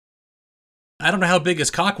I don't know how big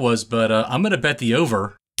his cock was, but I'm going to bet the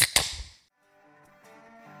over.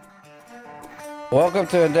 Welcome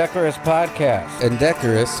to Indecorous Podcast.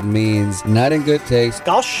 Indecorous means not in good taste.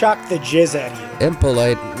 I'll shock the jizz out of you.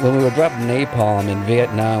 Impolite. When we would drop napalm in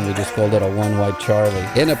Vietnam, we just called it a one white Charlie.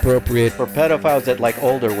 Inappropriate. For pedophiles that like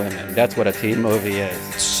older women, that's what a teen movie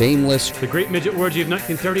is. Shameless. The Great Midget Orgy of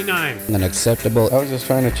 1939. Unacceptable. I was just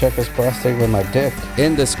trying to check his prostate with my dick.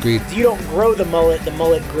 Indiscreet. You don't grow the mullet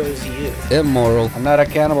grows you. Immoral. I'm not a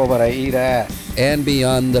cannibal, but I eat ass. And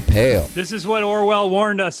beyond the pale. This is what Orwell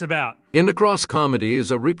warned us about. Indecross Comedy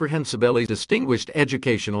is a reprehensibly distinguished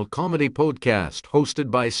educational comedy podcast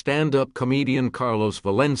hosted by stand-up comedian Carlos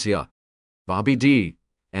Valencia, Bobby D,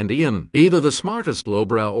 and Ian, either the smartest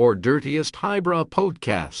lowbrow or dirtiest highbrow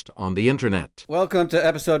podcast on the internet. Welcome to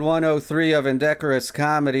episode 103 of Indecorous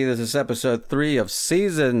Comedy. This is episode 3 of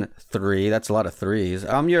season 3. That's a lot of threes.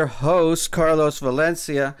 I'm your host, Carlos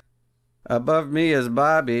Valencia. Above me is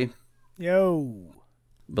Bobby. Yo.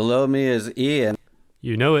 Below me is Ian.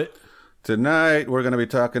 You know it. Tonight, we're going to be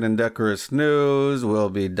talking indecorous news.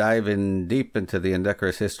 We'll be diving deep into the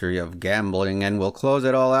indecorous history of gambling, and we'll close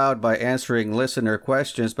it all out by answering listener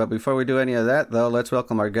questions. But before we do any of that, though, let's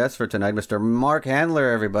welcome our guest for tonight, Mr. Mark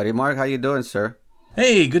Handler, everybody. Mark, how you doing, sir?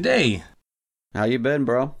 Hey, good day. How you been,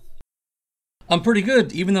 bro? I'm pretty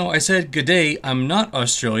good. Even though I said good day, I'm not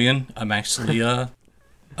Australian. I'm actually, I'm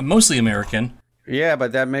mostly American. Yeah,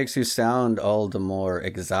 but that makes you sound all the more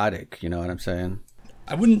exotic, you know what I'm saying?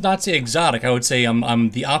 I wouldn't not say exotic. I would say I'm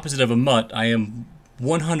the opposite of a mutt. I am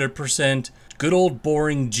 100% good old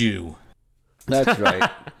boring Jew. That's right.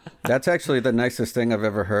 That's actually the nicest thing I've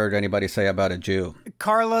ever heard anybody say about a Jew.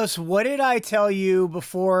 Carlos, what did I tell you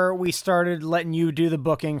before we started letting you do the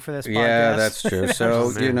booking for this podcast? Yeah, that's true.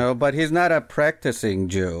 So, but he's not a practicing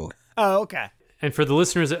Jew. Oh, okay. And for the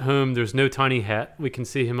listeners at home, there's no tiny hat. We can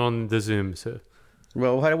see him on the Zoom, so.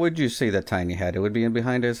 Well, how would you see the tiny hat? It would be in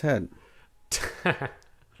behind his head.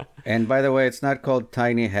 And by the way, it's not called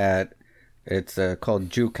tiny hat. It's called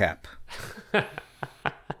Jew cap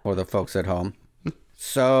for the folks at home.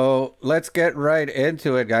 So let's get right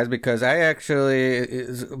into it, guys, because I actually,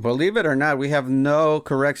 believe it or not, we have no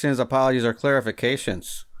corrections, apologies, or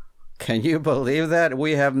clarifications. Can you believe that?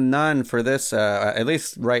 We have none for this, at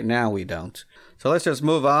least right now we don't. So let's just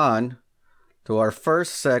move on to our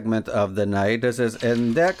first segment of the night. This is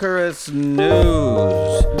Indecorous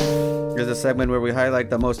News. This is a segment where we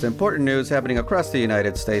highlight the most important news happening across the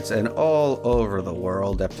United States and all over the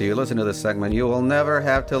world. After you listen to this segment, you will never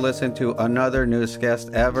have to listen to another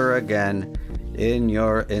newscast ever again in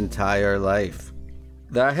your entire life.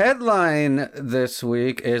 The headline this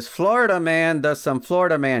week is Florida man does some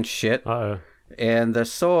Florida man shit. Uh-oh. And the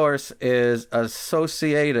source is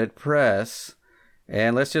Associated Press.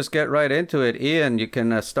 And let's just get right into it. Ian, you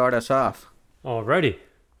can start us off. Alrighty.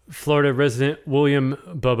 Florida resident William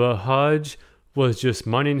Bubba Hodge was just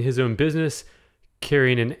minding his own business,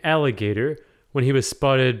 carrying an alligator, when he was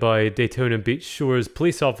spotted by Daytona Beach Shores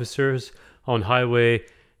police officers on Highway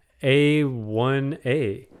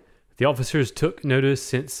A1A. The officers took notice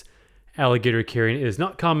since alligator carrying is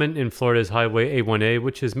not common in Florida's Highway A1A,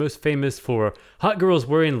 which is most famous for hot girls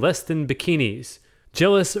wearing less than bikinis,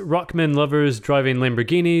 jealous rockman lovers driving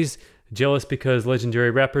Lamborghinis, jealous because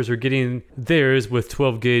legendary rappers are getting theirs with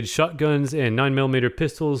 12-gauge shotguns and 9mm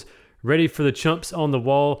pistols ready for the chumps on the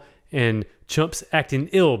wall, and chumps acting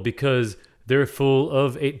ill because they're full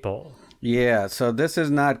of 8-ball. Yeah, so this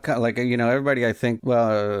is not like, everybody, I think,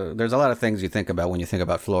 there's a lot of things you think about when you think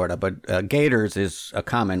about Florida, but gators is a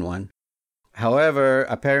common one. However,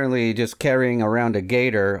 apparently just carrying around a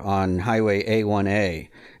gator on Highway A1A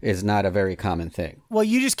is not a very common thing. Well,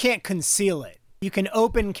 you just can't conceal it. You can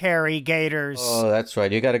open carry gators. Oh, that's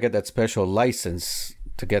right. You got to get that special license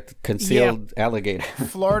to get the concealed alligator.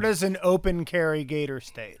 Florida's an open carry gator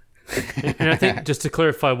state. And I think, just to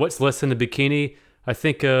clarify, what's less than a bikini? I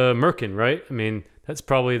think merkin, right? I mean, that's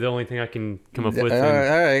probably the only thing I can come up with. All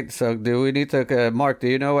right. So do we need to, Mark, do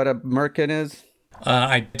you know what a merkin is?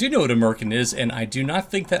 I do know what a merkin is, and I do not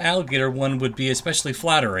think that alligator one would be especially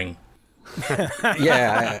flattering.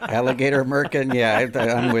 Yeah, alligator merkin. Yeah,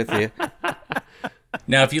 I'm with you.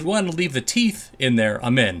 Now, if you'd want to leave the teeth in there,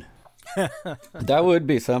 I'm in. That would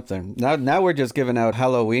be something. Now we're just giving out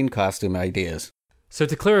Halloween costume ideas. So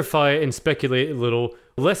to clarify and speculate a little,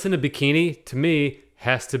 less than a bikini, to me,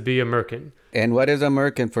 has to be a merkin. And what is a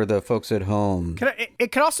merkin for the folks at home?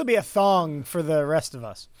 It could also be a thong for the rest of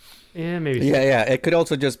us. Yeah, maybe so. Yeah. It could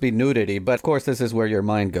also just be nudity. But of course, this is where your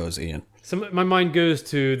mind goes, Ian. So my mind goes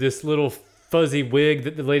to this little fuzzy wig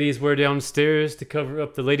that the ladies wear downstairs to cover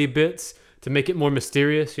up the lady bits, to make it more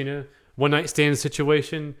mysterious, one night stand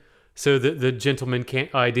situation. so the gentleman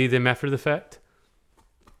can't ID them after the fact?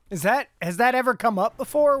 Has that ever come up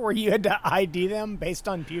before, where you had to ID them based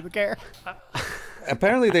on pubic hair?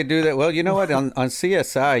 Apparently they do that. Well, you know what? On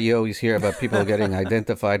CSI, you always hear about people getting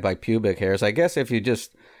identified by pubic hairs. I guess if you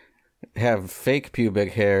just have fake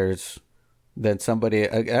pubic hairs, then somebody,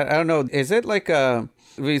 I don't know, is it like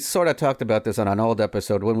we sort of talked about this on an old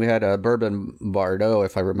episode when we had a Bourbon Bardot,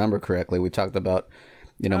 if I remember correctly. We talked about,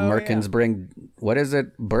 Merkins bring, what is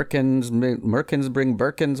it? Merkins bring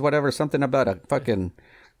Birkins, whatever, something about a fucking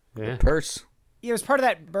purse. Yeah, it was part of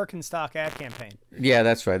that Birkenstock ad campaign. Yeah,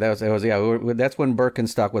 that's right. That's when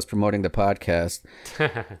Birkenstock was promoting the podcast.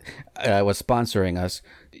 Was sponsoring us.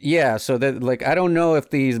 Yeah, so that, like, I don't know if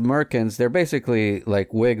these Merkins, they're basically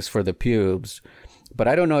like wigs for the pubes, but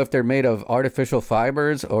I don't know if they're made of artificial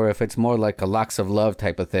fibers or if it's more like a Locks of Love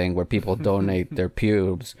type of thing where people donate their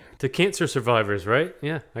pubes. To cancer survivors, right?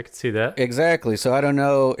 Yeah, I could see that. Exactly. So I don't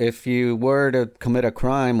know if you were to commit a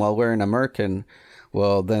crime while wearing a Merkin,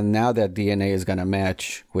 well, then now that DNA is going to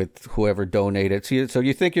match with whoever donated. So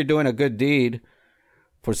you think you're doing a good deed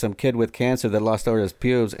for some kid with cancer that lost all his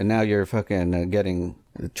pubes, and now you're fucking getting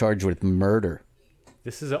charged with murder.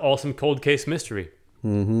 This is an awesome cold case mystery.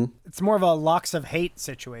 Mm-hmm. It's more of a Locks of Hate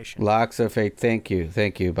situation. Locks of Hate. Thank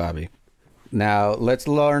you, Bobby. Now, let's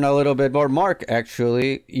learn a little bit more. Mark,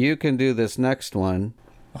 actually, you can do this next one.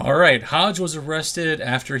 All right. Hodge was arrested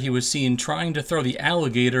after he was seen trying to throw the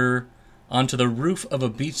alligator onto the roof of a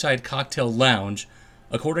beachside cocktail lounge.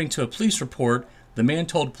 According to a police report, the man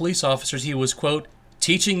told police officers he was, quote,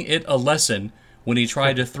 teaching it a lesson when he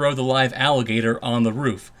tried to throw the live alligator on the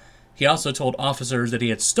roof. He also told officers that he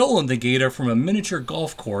had stolen the gator from a miniature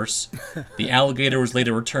golf course. The alligator was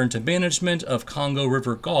later returned to management of Congo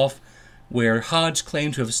River Golf, where Hodge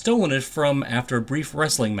claimed to have stolen it from after a brief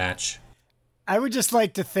wrestling match. I would just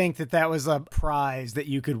like to think that was a prize that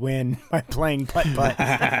you could win by playing putt-putt.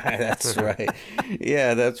 That's right.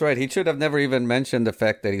 Yeah, that's right. He should have never even mentioned the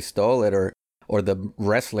fact that he stole it or the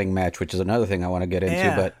wrestling match, which is another thing I want to get into.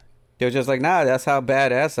 Yeah. But he was just like, nah, that's how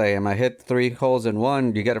badass I am. I hit 3 holes in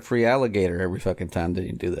 1. You get a free alligator every fucking time that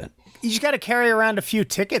you do that. You just got to carry around a few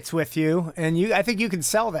tickets with you, and I think you can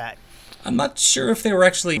sell that. I'm not sure if they were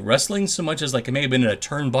actually wrestling so much as like it may have been a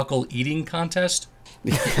turnbuckle eating contest.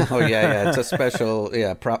 Oh, yeah. It's a special,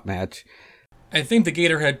 prop match. I think the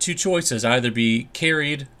gator had 2 choices, either be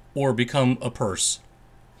carried or become a purse.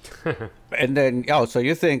 And then, so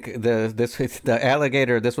you think the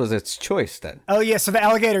alligator, this was its choice then? Oh, yeah, so the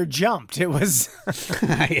alligator jumped. It was...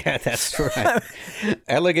 Yeah, that's right.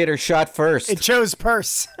 Alligator shot first. It chose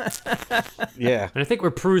purse. Yeah. And I think we're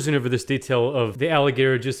perusing over this detail of the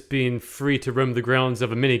alligator just being free to roam the grounds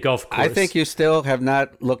of a mini golf course. I think you still have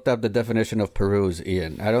not looked up the definition of peruse,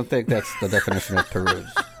 Ian. I don't think that's the definition of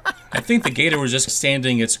peruse. I think the gator was just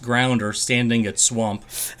standing its ground or standing its swamp.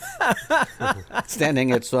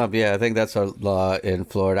 Standing at swamp, yeah, I think that's a law in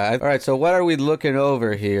Florida. All right, so what are we looking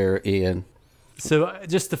over here, Ian? So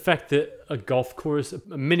just the fact that a golf course,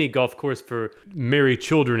 a mini golf course for merry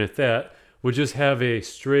children at that, would just have a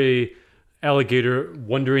stray alligator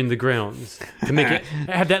wandering the grounds to make it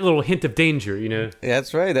have that little hint of danger, you know?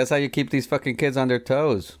 That's right. That's how you keep these fucking kids on their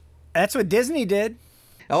toes. That's what Disney did.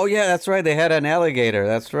 Oh, yeah, that's right. They had an alligator.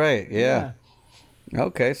 That's right. Yeah.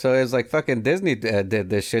 Okay, so it's like fucking Disney did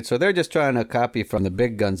this shit. So they're just trying to copy from the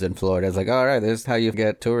big guns in Florida. It's like, all right, this is how you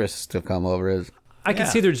get tourists to come over. I can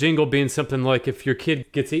see their jingle being something like, if your kid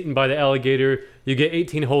gets eaten by the alligator, you get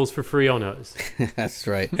 18 holes for free on us. That's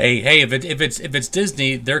right. Hey, if it's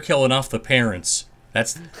Disney, they're killing off the parents.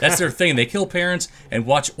 That's their thing. They kill parents and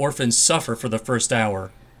watch orphans suffer for the first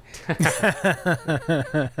hour.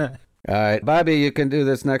 All right, Bobby, you can do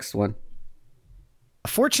this next one.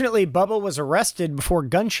 Fortunately, Bubba was arrested before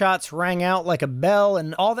gunshots rang out like a bell,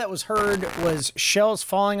 and all that was heard was shells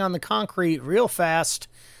falling on the concrete real fast,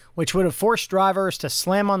 which would have forced drivers to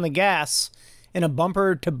slam on the gas in a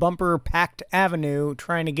bumper-to-bumper packed avenue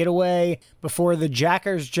trying to get away before the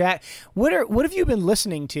jackers jack. What have you been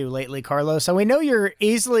listening to lately, Carlos? So we know you're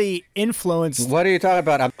easily influenced. What are you talking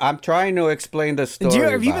about? I'm trying to explain the story.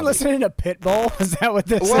 Have you been listening to Pitbull? Is that what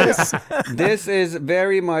this is? This is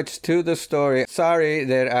very much to the story. Sorry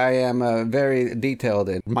that I am very detailed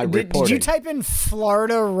in my reporting. Did you type in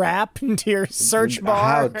Florida rap into your search bar?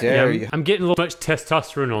 How dare you? I'm getting a little much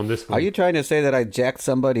testosterone on this one. Are you trying to say that I jacked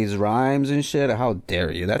somebody's rhymes and shit? How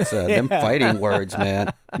dare you? That's them fighting words,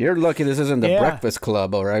 man. You're lucky this isn't the Breakfast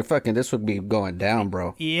Club, all right? Fucking this would be going down,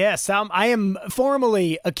 bro. Yes, I am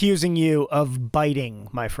formally accusing you of biting,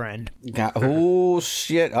 my friend. Oh,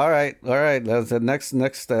 shit. All right. The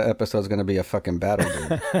next episode is going to be a fucking battle,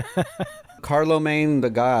 dude. Carlomagne the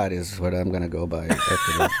God is what I'm going to go by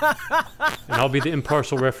after that. And I'll be the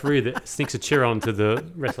impartial referee that sneaks a chair onto the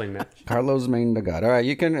wrestling match. Carlos Maine the God. All right,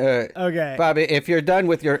 you can... Okay. Bobby, if you're done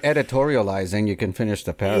with your editorializing, you can finish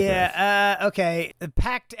the paragraph. Yeah, okay. The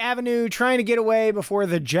packed avenue trying to get away before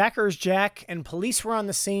the jackers jack, and police were on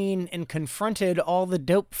the scene and confronted all the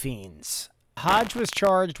dope fiends. Hodge was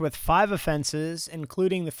charged with 5 offenses,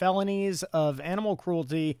 including the felonies of animal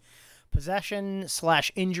cruelty,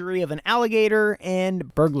 possession/injury of an alligator,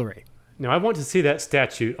 and burglary. Now, I want to see that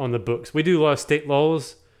statute on the books. We do a lot of state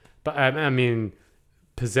laws, but I mean,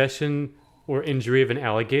 possession or injury of an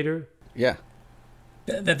alligator? Yeah.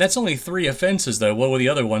 That's only 3 offenses, though. What were the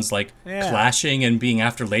other ones, like clashing and being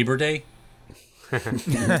after Labor Day?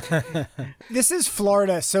 This is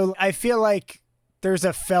Florida, so I feel like there's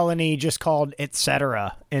a felony just called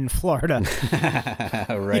etc. in Florida.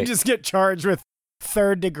 Right. You just get charged with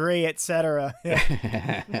 3rd degree, etc.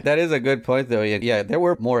 That is a good point, though. Yeah, there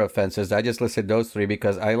were more offenses. I just listed those 3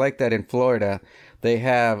 because I like that in Florida, they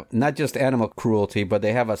have not just animal cruelty, but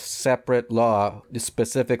they have a separate law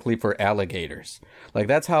specifically for alligators. Like,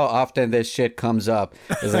 that's how often this shit comes up.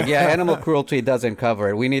 It's like, yeah, animal cruelty doesn't cover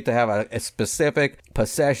it. We need to have a specific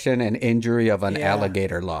possession and injury of an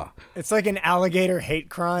alligator law. It's like an alligator hate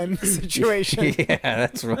crime situation. Yeah,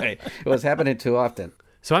 that's right. It was happening too often.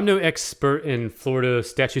 So I'm no expert in Florida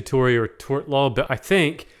statutory or tort law, but I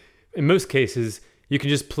think in most cases you can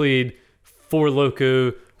just plead for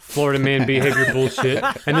loco, Florida man behavior bullshit,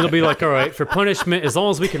 and it'll be like, all right, for punishment, as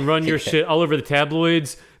long as we can run your shit all over the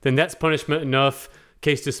tabloids, then that's punishment enough.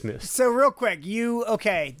 Case dismissed. So real quick,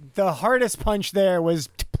 the hardest punch there was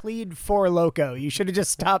to plead for loco. You should have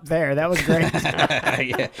just stopped there. That was great.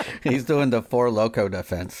 Yeah, he's doing the for loco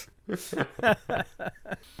defense.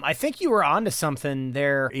 I think you were onto something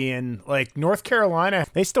there, Ian. Like North Carolina,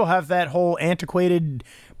 they still have that whole antiquated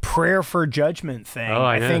prayer for judgment thing. Oh,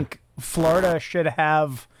 I know. think Florida should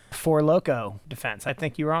have for loco defense. I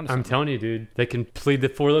think you were onto something. I'm telling you, dude, they can plead the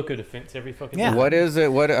for loco defense every fucking Yeah. day. What is it?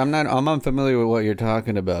 I'm unfamiliar with what you're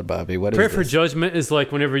talking about, Bobby. What Prayer is for this? judgment is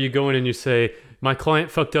like whenever you go in and you say, my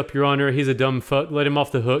client fucked up, Your Honor, he's a dumb fuck, let him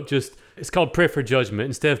off the hook. It's called prayer for judgment.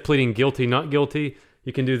 Instead of pleading guilty, not guilty,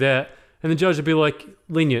 you can do that. And the judge will be like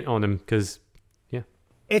lenient on him because, yeah.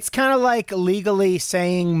 It's kind of like legally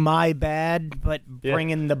saying my bad, but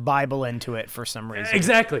bringing the Bible into it for some reason.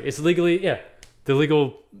 Exactly. It's legally, the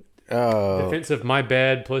legal defense of my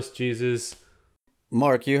bad plus Jesus.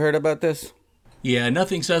 Mark, you heard about this? Yeah,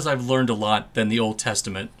 nothing says I've learned a lot than the Old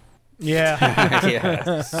Testament. Yeah. Yeah,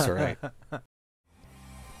 that's right.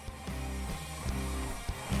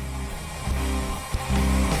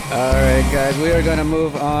 All right, guys, we are going to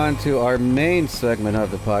move on to our main segment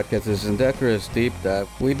of the podcast. This is Indecorous Deep Dive.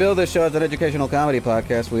 We build this show as an educational comedy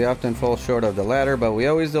podcast. We often fall short of the latter, but we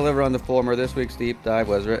always deliver on the former. This week's Deep Dive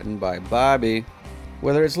was written by Bobby.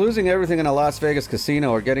 Whether it's losing everything in a Las Vegas casino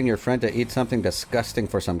or getting your friend to eat something disgusting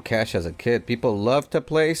for some cash as a kid, people love to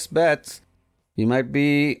place bets. You might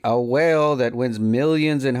be a whale that wins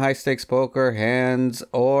millions in high-stakes poker hands,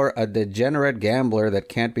 or a degenerate gambler that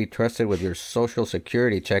can't be trusted with your social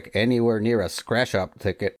security check anywhere near a scratch-off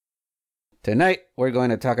ticket. Tonight, we're going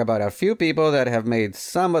to talk about a few people that have made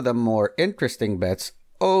some of the more interesting bets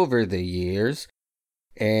over the years.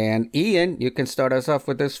 And Ian, you can start us off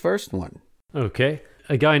with this first one. Okay.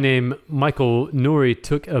 A guy named Michael Nori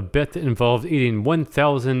took a bet that involved eating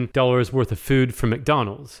 $1,000 worth of food from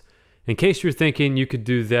McDonald's. In case you're thinking you could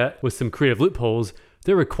do that with some creative loopholes,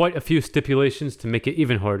 there were quite a few stipulations to make it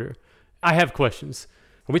even harder. I have questions.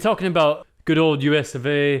 Are we talking about good old US of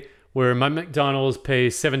A, where my McDonald's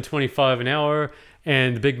pays $7.25 an hour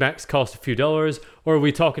and the Big Macs cost a few dollars? Or are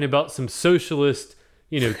we talking about some socialist,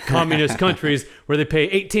 communist countries where they pay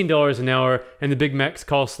 $18 an hour and the Big Macs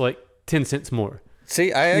cost like 10 cents more?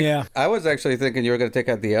 See, I was actually thinking you were going to take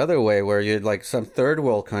it the other way, where you'd like some third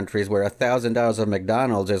world countries where $1,000 of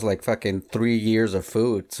McDonald's is like fucking 3 years of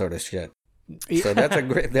food, sort of shit. So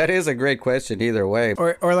that is a great question either way.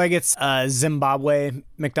 Or like it's Zimbabwe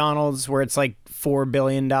McDonald's where it's like $4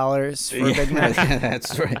 billion for a Big Mac.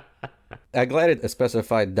 That's right. I'm glad it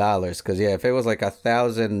specified dollars, because if it was like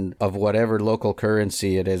 1,000 of whatever local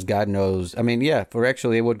currency it is, God knows. I mean,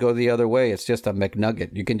 it would go the other way. It's just a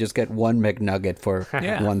McNugget. You can just get one McNugget for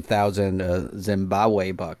 1,000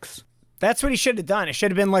 Zimbabwe bucks. That's what he should have done. It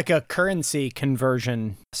should have been like a currency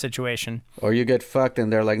conversion situation. Or you get fucked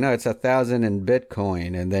and they're like, no, it's 1,000 in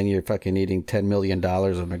Bitcoin, and then you're fucking eating $10 million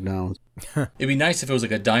of McDonald's. It'd be nice if it was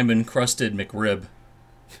like a diamond-crusted McRib.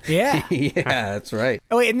 Yeah. Yeah, that's right.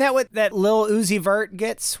 Oh, wait, isn't that what that Lil Uzi Vert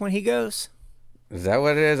gets when he goes? Is that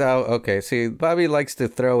what it is? Oh, okay. See, Bobby likes to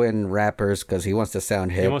throw in rappers because he wants to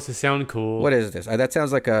sound hip. He wants to sound cool. What is this? That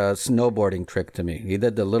sounds like a snowboarding trick to me. He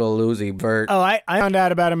did the Little Uzi Vert. Oh, I found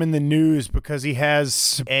out about him in the news because he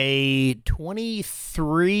has a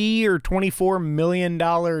 $23 or $24 million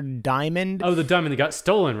diamond. Oh, the diamond that got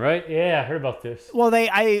stolen, right? Yeah, I heard about this. Well,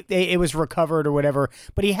 it was recovered or whatever,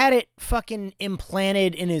 but he had it fucking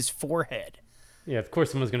implanted in his forehead. Yeah, of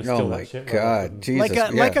course someone's going to steal that shit. Oh, my God.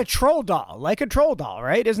 Jesus. Like a troll doll. Like a troll doll,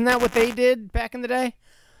 right? Isn't that what they did back in the day?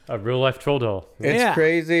 A real-life troll doll. It's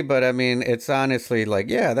crazy, but I mean, it's honestly like,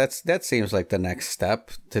 yeah, that seems like the next step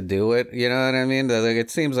to do it. You know what I mean? It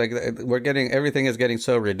seems like everything is getting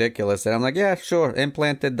so ridiculous that I'm like, yeah, sure,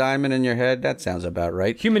 implanted diamond in your head. That sounds about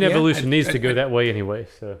right. Human evolution needs to go that way anyway,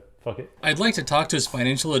 so fuck it. I'd like to talk to his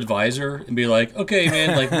financial advisor and be like, okay,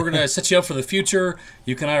 man, like we're gonna set you up for the future.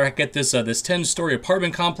 You can either get this 10-story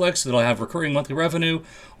apartment complex that'll have recurring monthly revenue,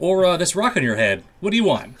 or this rock in your head. What do you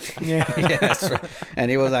want? Yeah, that's right.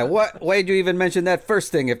 And he was like, "What? Why'd you even mention that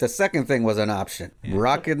first thing if the second thing was an option?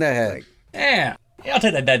 Rock in the head." Yeah, I'll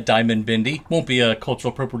take that diamond, Bindi. Won't be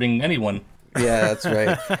cultural appropriating anyone. Yeah, that's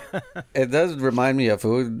right. It does remind me of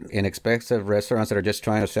inexpensive restaurants that are just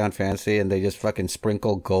trying to sound fancy and they just fucking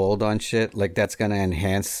sprinkle gold on shit. Like that's going to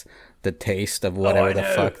enhance the taste of whatever the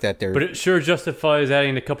fuck that they're... But it sure justifies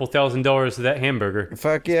adding a couple $1,000s to that hamburger.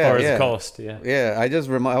 Fuck yeah, as far as the cost, yeah. Yeah, I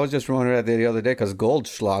was just remembering that the other day because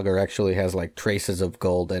Goldschlager actually has like traces of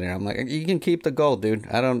gold in it. I'm like, you can keep the gold, dude.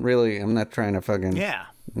 I'm not trying to fucking... Yeah.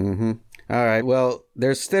 Mm-hmm. All right. Well,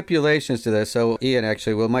 there's stipulations to this. So, Ian,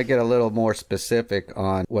 actually, we might get a little more specific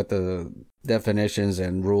on what the definitions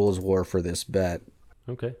and rules were for this bet.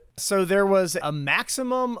 Okay. So there was a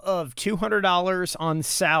maximum of $200 on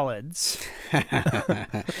salads.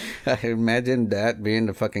 Imagine that being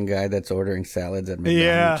the fucking guy that's ordering salads at McDonald's.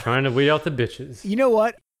 Yeah. Trying to weed out the bitches. You know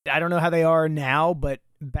what? I don't know how they are now, but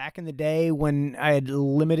back in the day when I had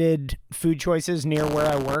limited food choices near where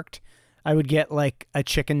I worked, I would get like a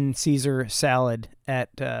chicken Caesar salad at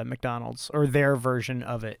McDonald's or their version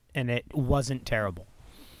of it, and it wasn't terrible.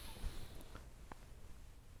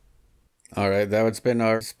 All right, that's been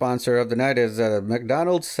our sponsor of the night is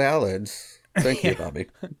McDonald's salads. Thank you, Bobby.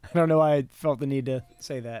 I don't know why I felt the need to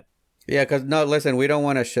say that. Yeah, because listen, we don't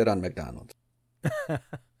want to shit on McDonald's.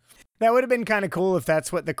 That would have been kind of cool if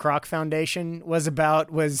that's what the Kroc Foundation was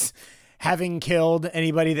about, was having killed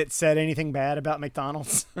anybody that said anything bad about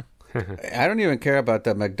McDonald's. I don't even care about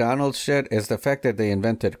the McDonald's shit. It's the fact that they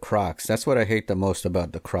invented Crocs. That's what I hate the most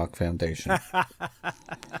about the Kroc Foundation.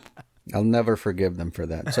 I'll never forgive them for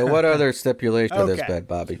that. So what other stipulation to this bet,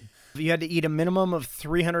 Bobby? You had to eat a minimum of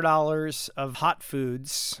 $300 of hot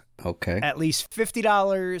foods. Okay. At least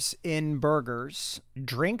 $50 in burgers.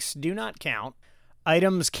 Drinks do not count.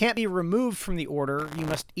 Items can't be removed from the order. You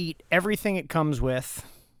must eat everything it comes with.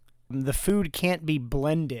 The food can't be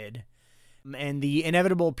blended. And the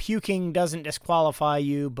inevitable puking doesn't disqualify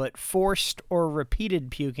you, but forced or repeated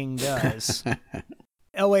puking does.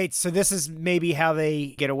 Oh, wait, so this is maybe how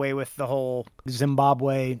they get away with the whole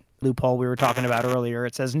Zimbabwe loophole we were talking about earlier.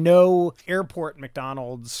 It says no airport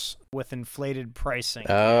McDonald's with inflated pricing.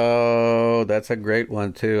 Oh, that's a great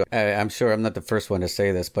one, too. I'm sure I'm not the first one to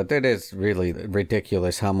say this, but it is really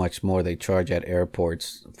ridiculous how much more they charge at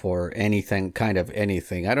airports for anything, kind of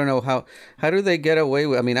anything. I don't know how do they get away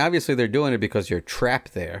with, I mean, obviously they're doing it because you're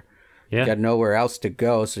trapped there. Yeah. You got nowhere else to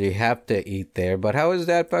go, so you have to eat there. But how is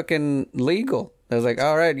that fucking legal? I was like,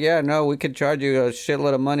 all right, yeah, no, we could charge you a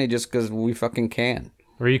shitload of money just because we fucking can.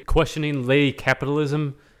 Are you questioning lay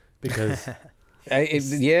capitalism? Because I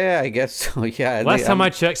guess so. Yeah. Last time I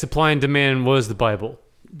checked, supply and demand was the Bible.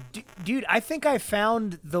 Dude, I think I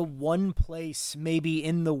found the one place maybe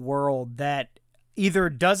in the world that either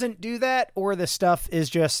doesn't do that or the stuff is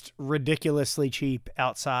just ridiculously cheap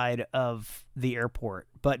outside of the airport.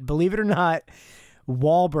 But believe it or not,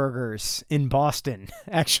 Wahlburgers in Boston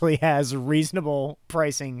actually has reasonable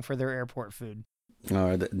pricing for their airport food. All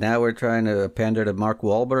right, now we're trying to pander to Mark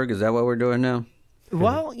Wahlberg. Is that what we're doing now?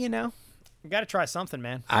 Well, you got to try something,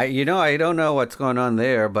 man. I don't know what's going on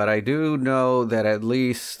there, but I do know that at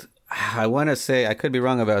least, I want to say, I could be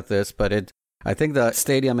wrong about this, but I think the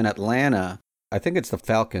stadium in Atlanta, I think it's the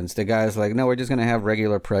Falcons. The guy's like, no, we're just going to have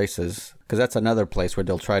regular prices. Because that's another place where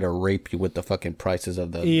they'll try to rape you with the fucking prices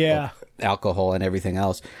of the of alcohol and everything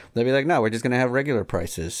else. They'll be like, no, we're just going to have regular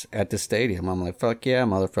prices at the stadium. I'm like, fuck yeah,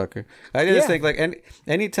 motherfucker. I just think like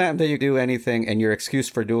anytime that you do anything and your excuse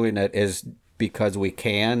for doing it is because we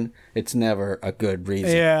can, it's never a good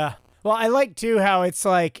reason. Yeah. Well, I like too how it's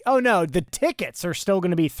like, oh no, the tickets are still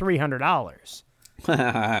going to be $300.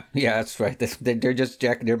 Yeah, that's right. They're just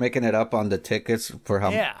they're making it up on the tickets for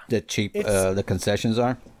how the cheap the concessions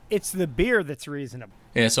are. It's the beer that's reasonable.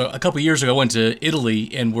 Yeah, so a couple of years ago, I went to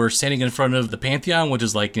Italy, and we're standing in front of the Pantheon, which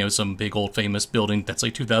is like, some big old famous building that's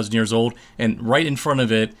like 2,000 years old, and right in front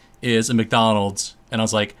of it is a McDonald's. And I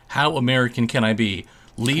was like, how American can I be?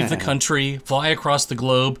 Leave the country, fly across the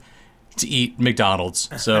globe to eat McDonald's.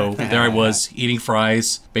 So there I was, eating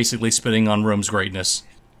fries, basically spitting on Rome's greatness.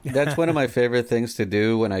 That's one of my favorite things to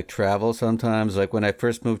do when I travel sometimes. Like when I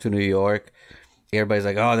first moved to New York, everybody's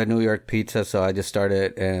like, oh, the New York pizza. So I just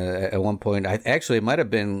started at one point. It might have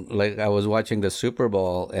been like I was watching the Super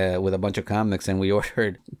Bowl with a bunch of comics and we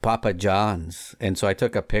ordered Papa John's. And so I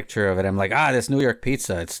took a picture of it. I'm like, this New York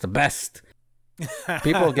pizza, it's the best.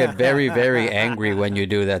 People get very, very angry when you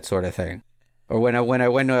do that sort of thing. Or when I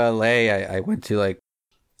went to LA, I went to like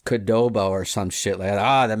Qdoba or some shit like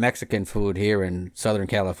that. The Mexican food here in Southern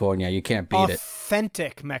California, you can't beat it.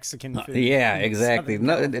 Authentic Mexican food. Yeah, exactly.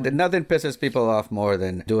 Nothing pisses people off more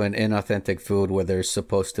than doing inauthentic food where they're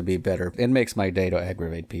supposed to be better. It makes my day to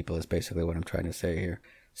aggravate people is basically what I'm trying to say here.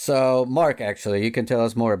 So, Mark, actually, you can tell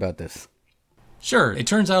us more about this. Sure. It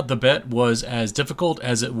turns out the bet was as difficult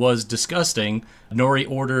as it was disgusting. Nori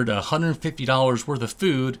ordered $150 worth of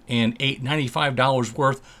food and ate $95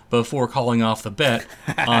 worth before calling off the bet.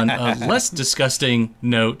 On a less disgusting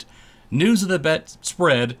note, news of the bet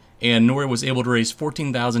spread, and Nori was able to raise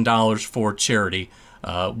 $14,000 for charity.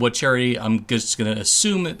 What charity? I'm just going to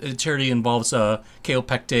assume that charity involves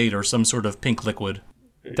kaopectate or some sort of pink liquid.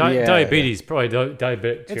 Diabetes, probably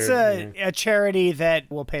diabetic. It's a charity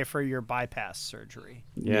that will pay for your bypass surgery.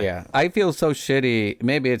 Yeah. I feel so shitty.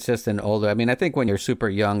 Maybe it's just an older. I mean, I think when you're super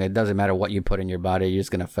young, it doesn't matter what you put in your body. You're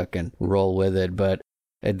just going to fucking roll with it. But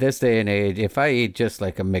at this day and age, if I eat just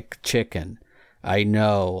like a McChicken, I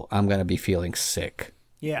know I'm going to be feeling sick.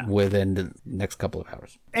 Yeah. Within the next couple of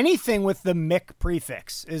hours. Anything with the Mick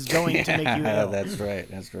prefix is going to make you ill. That's right.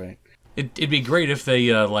 It'd be great if they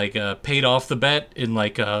paid off the bet in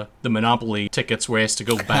the Monopoly tickets where he has to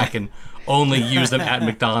go back and only use them at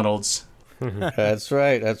McDonald's. That's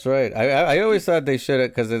right. I always thought they should have,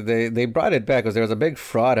 because they brought it back because there was a big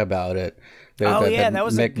fraud about it. That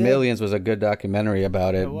was McMillions was a good documentary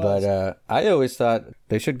about it. But I always thought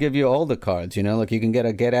they should give you all the cards. Like you can get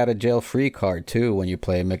a get out of jail free card too when you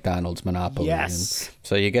play McDonald's Monopoly. Yes. And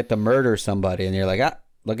so you get to murder somebody, and you're like,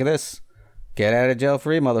 look at this. Get out of jail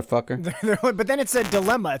free, motherfucker. But then it's a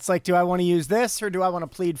dilemma. It's like, do I want to use this or do I want to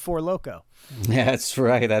plead for Loco? That's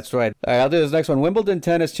right. All right, I'll do this next one. Wimbledon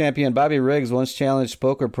tennis champion Bobby Riggs once challenged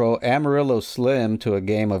poker pro Amarillo Slim to a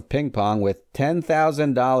game of ping pong with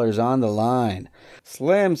 $10,000 on the line.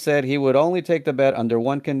 Slim said he would only take the bet under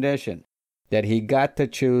one condition, that he got to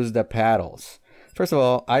choose the paddles. First of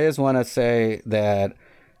all, I just want to say that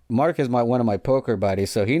Mark is one of my poker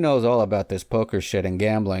buddies, so he knows all about this poker shit and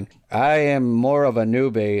gambling. I am more of a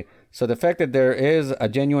newbie, so the fact that there is a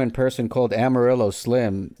genuine person called Amarillo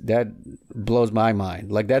Slim, that blows my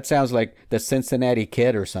mind. Like, that sounds like the Cincinnati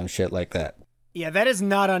Kid or some shit like that. Yeah, that is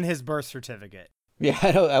not on his birth certificate. Yeah,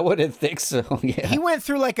 I wouldn't think so. Yeah. He went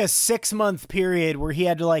through like a 6-month period where he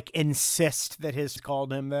had to insist that his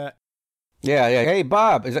called him that. Yeah. Hey,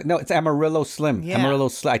 Bob. He's like, no, it's Amarillo Slim. Yeah. Amarillo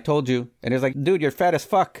Slim. I told you. And he's like, dude, you're fat as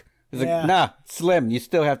fuck. He's like, nah, Slim. You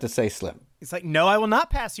still have to say Slim. It's like, no, I will not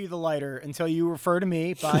pass you the lighter until you refer to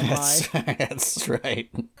me by my... That's right.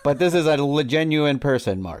 But this is a genuine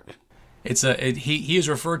person, Mark. He is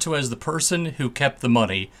referred to as the person who kept the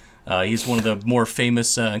money. He's one of the more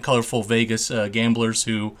famous and colorful Vegas gamblers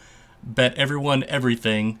who bet everyone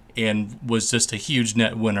everything and was just a huge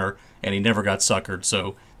net winner, and he never got suckered.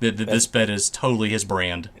 So this bet is totally his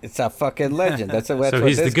brand. It's a fucking legend. That's so what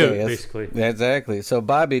he's this the GOAT, guy is. basically. Exactly. So,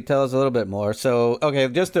 Bobby, tell us a little bit more. So, okay,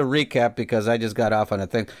 just to recap, because I just got off on a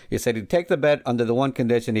thing. You said he'd take the bet under the one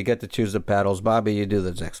condition he get to choose the paddles. Bobby, you do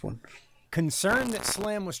the next one. Concerned that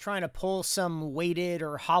Slim was trying to pull some weighted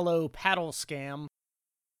or hollow paddle scam,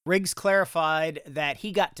 Riggs clarified that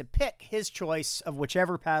he got to pick his choice of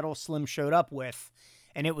whichever paddle Slim showed up with,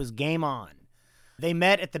 and it was game on. They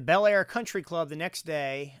met at the Bel Air Country Club the next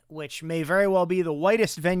day, which may very well be the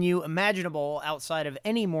whitest venue imaginable outside of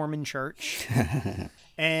any Mormon church.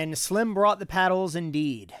 And Slim brought the paddles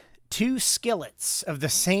indeed. 2 skillets of the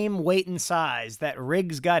same weight and size that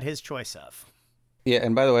Riggs got his choice of. Yeah,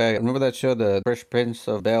 and by the way, remember that show, The Fresh Prince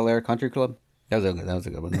of Bel Air Country Club? That was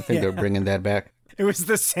a good one. I think they're bringing that back. It was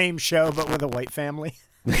the same show, but with a white family.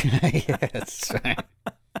 Yes, right.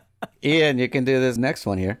 Ian, you can do this next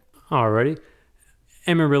one here. Alrighty.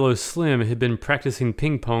 Amarillo Slim had been practicing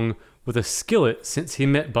ping pong with a skillet since he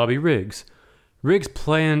met Bobby Riggs. Riggs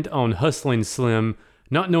planned on hustling Slim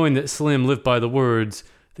not knowing that Slim lived by the words,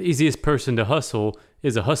 "The easiest person to hustle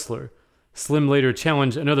is a hustler." Slim later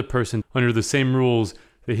challenged another person under the same rules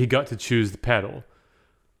that he got to choose the paddle.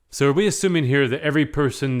 So are we assuming here that every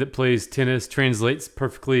person that plays tennis translates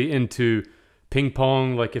perfectly into ping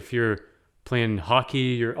pong? Like if you're playing hockey,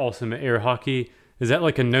 you're awesome at air hockey. Is that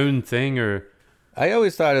like a known thing, or? I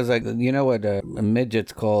always thought it was like, you know what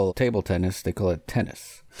midgets call table tennis? They call it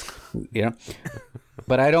tennis, you know?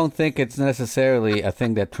 But I don't think it's necessarily a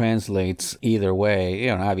thing that translates either way,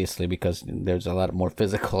 obviously, because there's a lot more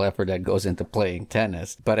physical effort that goes into playing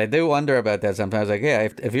tennis. But I do wonder about that sometimes. Like, yeah,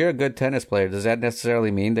 if you're a good tennis player, does that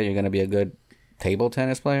necessarily mean that you're going to be a good table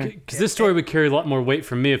tennis player? Because this story would carry a lot more weight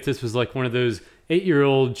for me if this was like one of those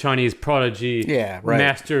 8-year-old Chinese prodigy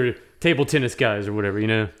master table tennis guys or whatever,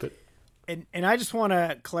 But And I just want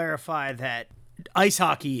to clarify that ice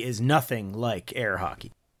hockey is nothing like air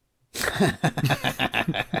hockey.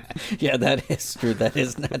 Yeah, that is true. That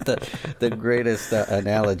is not the greatest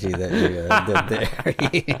analogy that you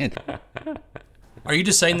did there. Are you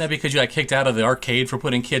just saying that because you got kicked out of the arcade for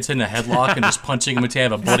putting kids in a headlock and just punching them until they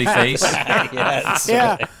have a bloody face? Yes.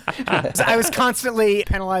 Yeah. I was constantly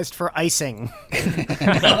penalized for icing.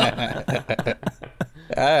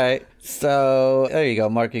 All right. So there you go,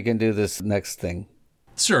 Mark. You can do this next thing.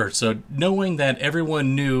 Sure. So knowing that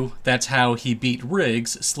everyone knew that's how he beat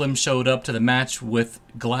Riggs, Slim showed up to the match with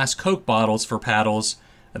glass Coke bottles for paddles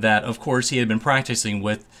that, of course, he had been practicing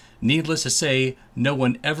with. Needless to say, no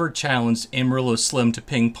one ever challenged Amarillo Slim to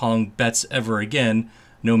ping pong bets ever again,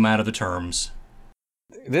 no matter the terms.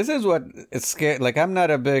 This is what it's scary. Like, I'm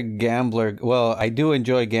not a big gambler. Well, I do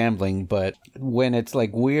enjoy gambling, but when it's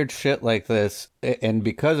like weird shit like this, and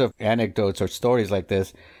because of anecdotes or stories like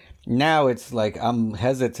this, now it's like I'm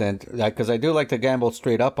hesitant, because I do like to gamble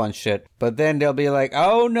straight up on shit. But then they'll be like,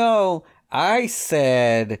 oh no, I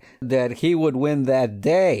said that he would win that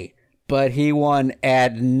day, but he won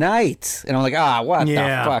at night. And I'm like, what the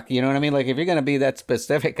fuck? You know what I mean? Like, if you're going to be that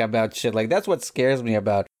specific about shit, like, that's what scares me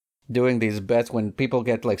about doing these bets, when people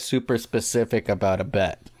get like super specific about a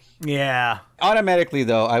bet. Yeah. Automatically,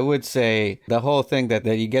 though, I would say the whole thing that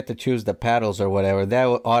you get to choose the paddles or whatever, that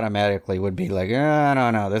automatically would be like,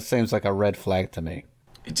 no, this seems like a red flag to me.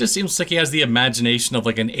 It just seems like he has the imagination of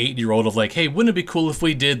like an 8-year-old of like, hey, wouldn't it be cool if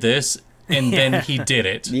we did this? And then he did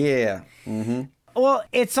it. Yeah. Mm-hmm. Well,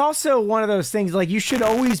 it's also one of those things, like, you should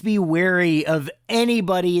always be wary of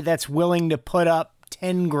anybody that's willing to put up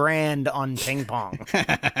 10 grand on ping pong.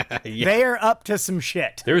 Yeah. They are up to some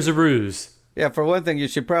shit. There's a ruse. Yeah, for one thing, you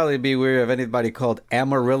should probably be wary of anybody called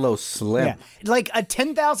Amarillo Slim. Yeah. Like a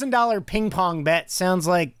 $10,000 ping pong bet sounds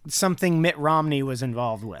like something Mitt Romney was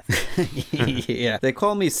involved with. Yeah. They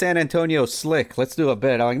call me San Antonio Slick. Let's do a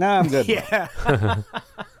bet. I'm like, nah, I'm good. Yeah.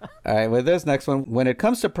 All right, with this next one, when it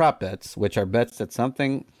comes to prop bets, which are bets that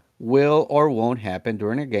something will or won't happen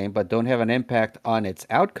during a game but don't have an impact on its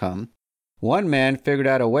outcome, one man figured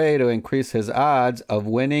out a way to increase his odds of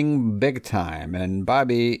winning big time. And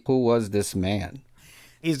Bobby, who was this man?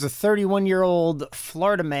 He's a 31-year-old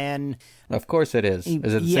Florida man. Of course it is.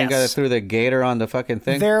 Is it the same guy that threw the gator on the fucking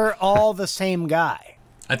thing? They're all the same guy.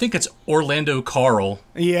 I think it's Orlando Carl.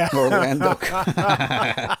 Yeah. Orlando.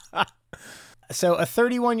 So a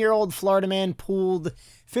 31-year-old Florida man pooled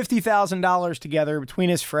 $50,000 together between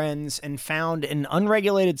his friends and found an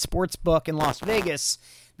unregulated sports book in Las Vegas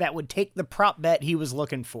that would take the prop bet he was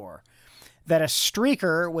looking for. That a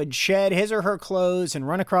streaker would shed his or her clothes and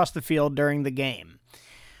run across the field during the game.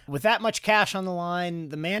 With that much cash on the line,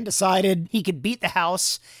 the man decided he could beat the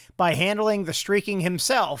house by handling the streaking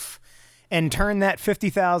himself and turn that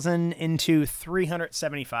 $50,000 into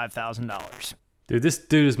 $375,000. Dude, this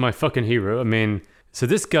dude is my fucking hero. I mean, so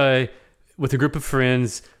this guy, with a group of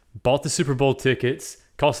friends, bought the Super Bowl tickets,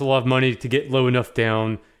 cost a lot of money to get low enough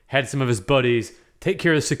down, had some of his buddies take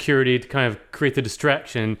care of the security to kind of create the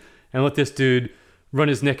distraction, and let this dude run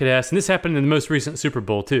his naked ass. And this happened in the most recent Super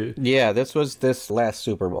Bowl, too. Yeah, this was this last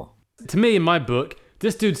Super Bowl. To me, in my book,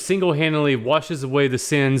 this dude single-handedly washes away the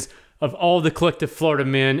sins of all the collective Florida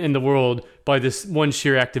men in the world by this one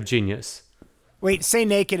sheer act of genius. Wait, say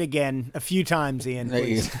naked again a few times, Ian,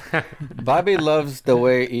 please. Bobby loves the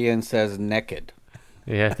way Ian says naked.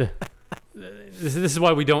 Yeah. This is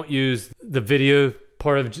why we don't use the video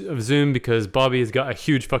part of Zoom, because Bobby has got a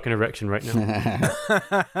huge fucking erection right now.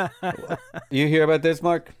 You hear about this,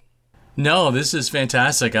 Mark? No, this is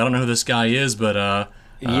fantastic. I don't know who this guy is, but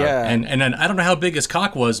yeah. And I don't know how big his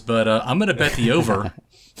cock was, but I'm going to bet the over.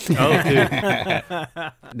 Oh,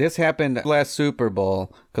 dude. This happened last Super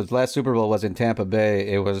Bowl, because last Super Bowl was in Tampa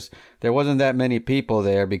Bay. There wasn't that many people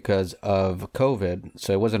there because of COVID,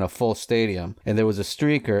 so it wasn't a full stadium. And there was a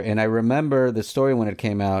streaker, and I remember the story when it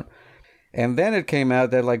came out. And then it came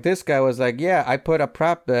out that like this guy was like, yeah, I put a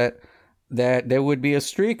prop bet that there would be a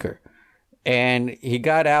streaker. And he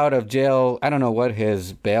got out of jail. I don't know what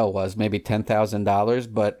his bail was, maybe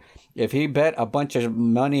 $10,000. But if he bet a bunch of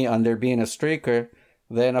money on there being a streaker,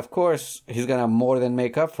 then of course he's going to more than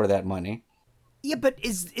make up for that money. Yeah, but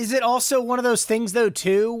is it also one of those things, though,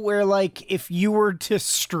 too, where, like, if you were to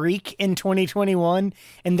streak in 2021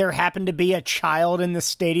 and there happened to be a child in the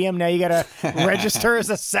stadium, now you got to register as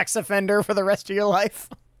a sex offender for the rest of your life?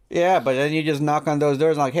 Yeah, but then you just knock on those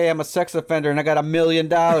doors and like, hey, I'm a sex offender and I got $1 million,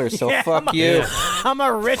 so Yeah, fuck you. I'm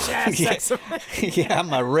a rich-ass sex offender. Yeah,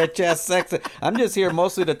 I'm a rich-ass sex. I'm just here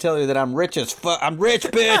mostly to tell you that I'm rich as fuck. I'm rich,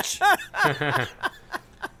 bitch.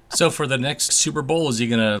 So for the next Super Bowl, is he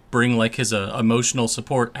going to bring like his emotional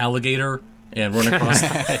support alligator and run across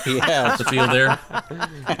Yeah. the field there?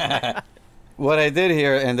 What I did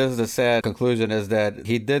here, and this is a sad conclusion, is that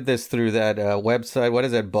he did this through that website. What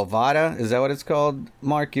is it? Bovada? Is that what it's called?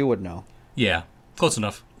 Mark, you would know. Yeah, close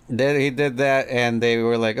enough. He did that, and they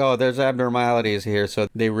were like, oh, there's abnormalities here, so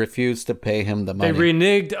they refused to pay him the money. They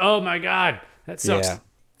reneged. Oh, my God. That sucks. Yeah.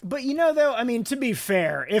 But, you know, though, I mean, to be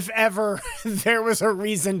fair, if ever there was a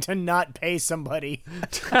reason to not pay somebody.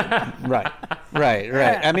 Right.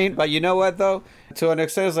 I mean, but you know what, though? To an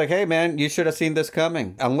extent, it's like, hey, man, you should have seen this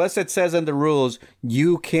coming. Unless it says in the rules,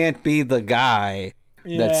 you can't be the guy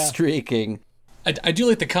that's streaking. I do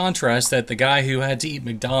like the contrast that the guy who had to eat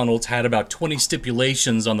McDonald's had about 20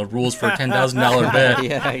 stipulations on the rules for a $10,000 bet.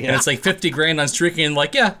 Yeah. And it's like 50 grand on streaking, and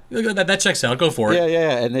like, yeah, that checks out. Go for it.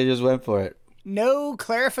 Yeah, and they just went for it. No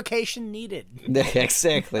clarification needed.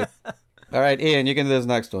 Exactly. All right, Ian, you can do this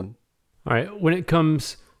next one. All right. When it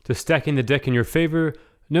comes to stacking the deck in your favor,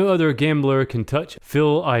 no other gambler can touch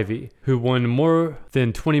Phil Ivey, who won more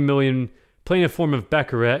than $20 million playing a form of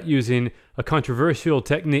baccarat using a controversial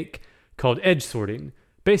technique called edge sorting.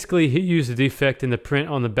 Basically, he used a defect in the print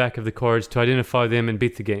on the back of the cards to identify them and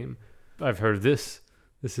beat the game. I've heard of this.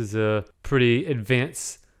 This is a pretty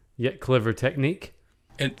advanced yet clever technique.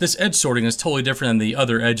 And this edge sorting is totally different than the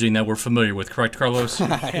other edging that we're familiar with, correct, Carlos?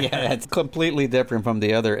 Yeah, it's completely different from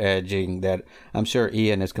the other edging that I'm sure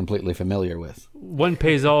Ian is completely familiar with. One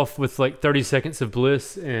pays off with like 30 seconds of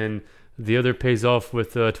bliss, and the other pays off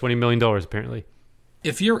with $20 million, apparently.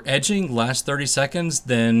 If your edging lasts 30 seconds,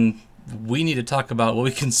 then we need to talk about what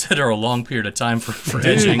we consider a long period of time for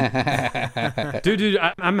edging. Dude,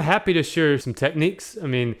 I'm happy to share some techniques. I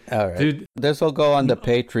mean, All right. dude, This will go on the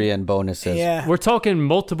Patreon bonuses. Yeah. we're talking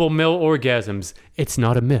multiple male orgasms. It's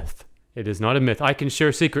not a myth. It is not a myth. I can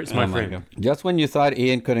share secrets, my friend. Just when you thought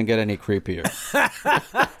Ian couldn't get any creepier.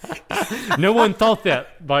 No one thought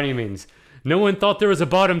that, by any means. No one thought there was a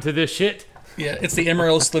bottom to this shit. Yeah, it's the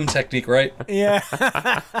Emerald Slim technique, right? Yeah.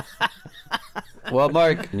 Well,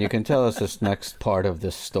 Mark, you can tell us this next part of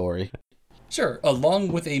this story. Sure.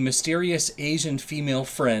 Along with a mysterious Asian female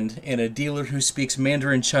friend and a dealer who speaks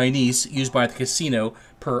Mandarin Chinese used by the casino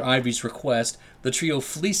per Ivey's request, the trio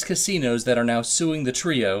fleeced casinos that are now suing the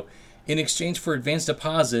trio. In exchange for advance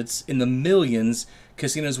deposits in the millions,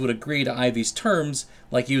 casinos would agree to Ivey's terms,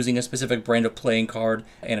 like using a specific brand of playing card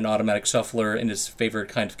and an automatic shuffler and his favorite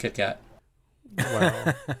kind of Kit Kat.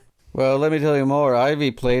 Wow. Well, let me tell you more.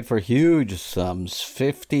 Ivy played for huge sums,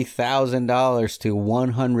 $50,000 to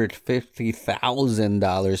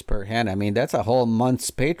 $150,000 per hand. I mean, that's a whole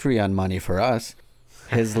month's Patreon money for us.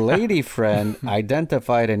 His lady friend,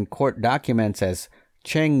 identified in court documents as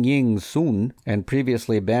Cheng Ying Sun, and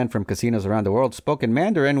previously banned from casinos around the world, spoke in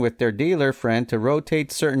Mandarin with their dealer friend to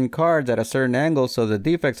rotate certain cards at a certain angle so the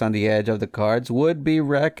defects on the edge of the cards would be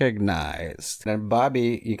recognized. And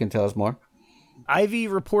Bobby, you can tell us more. Ivy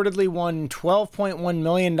reportedly won $12.1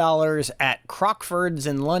 million at Crockford's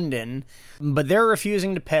in London, but they're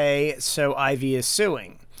refusing to pay, so Ivy is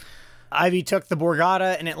suing. Ivy took the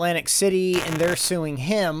Borgata in Atlantic City, and they're suing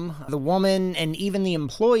him, the woman, and even the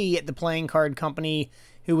employee at the playing card company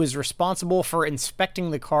who was responsible for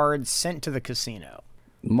inspecting the cards sent to the casino.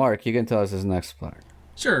 Mark, you can tell us his next part.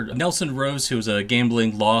 Sure. Nelson Rose, who is a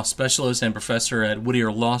gambling law specialist and professor at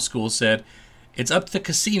Whittier Law School, said, "It's up to the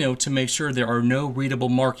casino to make sure there are no readable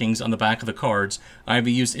markings on the back of the cards.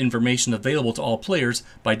 Ivy used information available to all players.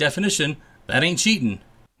 By definition, that ain't cheating."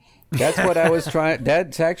 That's what I was trying.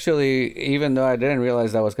 That's actually, even though I didn't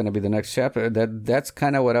realize that was going to be the next chapter, that's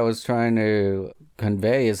kind of what I was trying to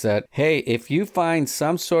convey is that, hey, if you find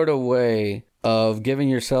some sort of way of giving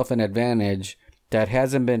yourself an advantage that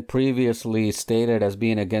hasn't been previously stated as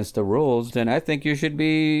being against the rules, then I think you should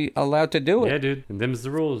be allowed to do it. Yeah, dude. And them's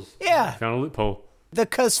the rules. Yeah. Found a loophole. The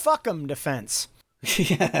 'cause fuck 'em defense.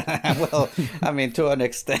 Yeah, well, I mean, to an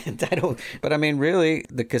extent, but I mean, really,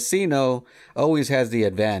 the casino always has the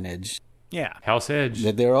advantage. Yeah. House Edge.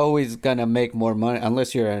 That they're always gonna make more money,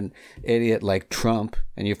 unless you're an idiot like Trump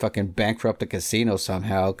and you fucking bankrupt the casino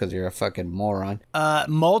somehow because you're a fucking moron.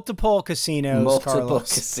 Multiple casinos,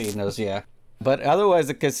 Carlos. Casinos, yeah. But otherwise,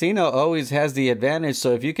 the casino always has the advantage.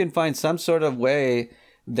 So if you can find some sort of way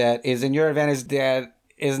that is in your advantage that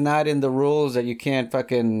is not in the rules that you can't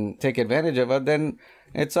fucking take advantage of it, then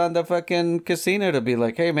it's on the fucking casino to be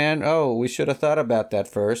like, hey man, we should have thought about that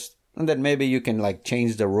first. And then maybe you can like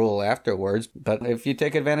change the rule afterwards. But if you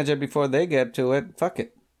take advantage of it before they get to it, fuck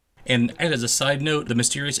it. And as a side note, the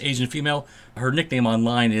mysterious Asian female, her nickname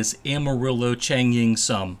online is Amarillo Chang Ying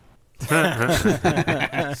Sum.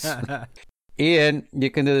 Ian,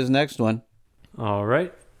 you can do this next one. All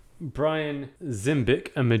right. Brian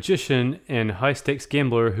Zimbick, a magician and high-stakes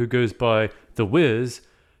gambler who goes by The Wiz,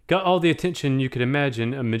 got all the attention you could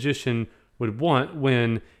imagine a magician would want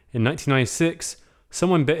when, in 1996,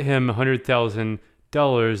 someone bet him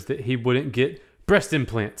 $100,000 that he wouldn't get breast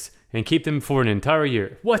implants and keep them for an entire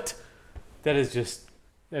year. What? That is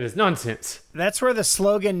nonsense. That's where the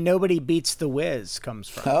slogan "Nobody beats the Wiz" comes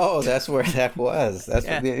from. Oh, that's where that was. That's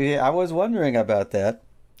I was wondering about that.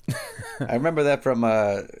 I remember that from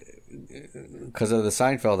because of the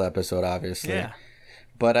Seinfeld episode, obviously. Yeah.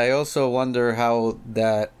 But I also wonder how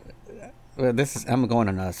that. Well, I'm going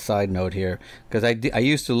on a side note here because I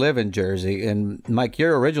used to live in Jersey, and Mike,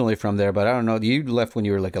 you're originally from there, but I don't know. You left when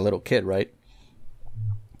you were like a little kid, right?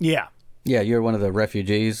 Yeah. Yeah, you're one of the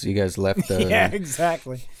refugees. You guys left. Yeah,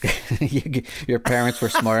 exactly. Your parents were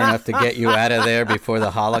smart enough to get you out of there before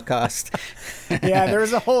the Holocaust. Yeah, there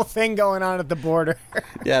was a whole thing going on at the border.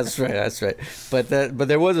 Yeah, that's right. But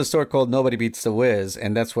there was a store called Nobody Beats the Wiz,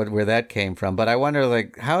 and that's where that came from. But I wonder,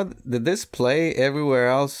 like, how did this play everywhere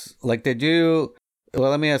else? Like, did you?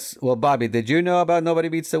 Well, let me ask. Well, Bobby, did you know about Nobody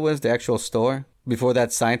Beats the Wiz, the actual store, before that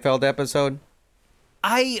Seinfeld episode?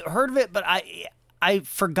 I heard of it, but I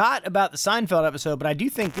forgot about the Seinfeld episode, but I do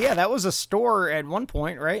think, that was a store at one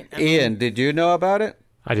point, right? Ian, did you know about it?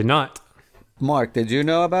 I did not. Mark, did you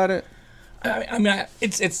know about it? I mean,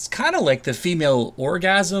 it's kind of like the female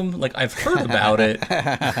orgasm. Like, I've heard about it.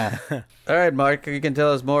 All right, Mark, you can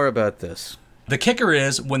tell us more about this. The kicker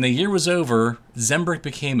is, when the year was over, Zembrick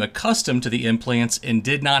became accustomed to the implants and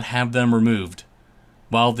did not have them removed.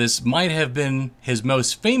 While this might have been his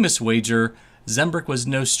most famous wager, Zembrick was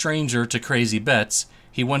no stranger to crazy bets.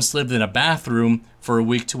 He once lived in a bathroom for a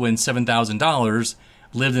week to win $7,000,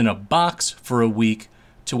 lived in a box for a week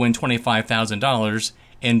to win $25,000,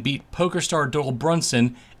 and beat poker star Doyle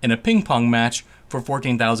Brunson in a ping pong match for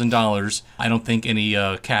 $14,000. I don't think any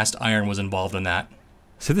cast iron was involved in that.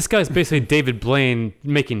 So this guy's basically David Blaine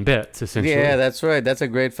making bets, essentially. Yeah, that's right. That's a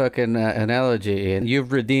great fucking analogy, Ian.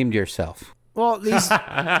 You've redeemed yourself. Well, these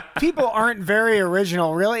people aren't very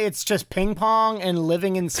original, really. It's just ping pong and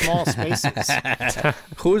living in small spaces.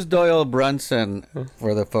 Who's Doyle Brunson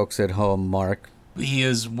for the folks at home, Mark? He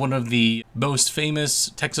is one of the most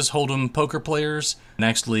famous Texas Hold'em poker players, and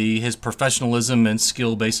actually his professionalism and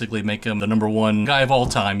skill basically make him the number one guy of all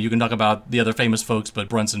time. You can talk about the other famous folks, but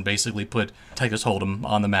Brunson basically put Texas Hold'em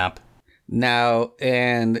on the map. Now,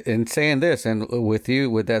 and in saying this, and with you,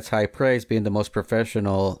 with that's high praise, being the most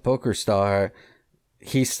professional poker star,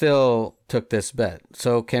 he still took this bet.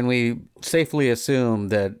 So can we safely assume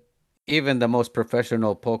that even the most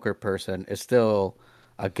professional poker person is still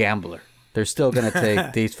a gambler? They're still going to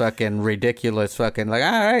take these fucking ridiculous fucking like,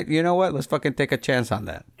 all right, you know what? Let's fucking take a chance on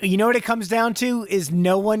that. You know what it comes down to is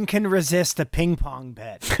no one can resist a ping pong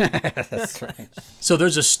bet. That's right. So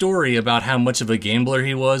there's a story about how much of a gambler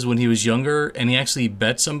he was when he was younger, and he actually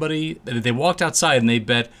bet somebody. They walked outside and they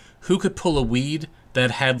bet who could pull a weed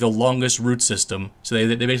that had the longest root system. So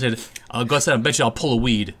they basically said, I'll go outside and bet you I'll pull a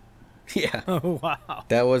weed. Yeah. Oh, wow.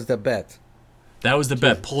 That was the bet. That was the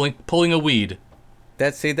bet, pulling a weed.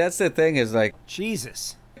 That's the thing is like,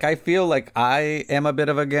 Jesus. I feel like I am a bit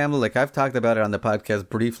of a gambler. Like I've talked about it on the podcast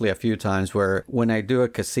briefly a few times where when I do a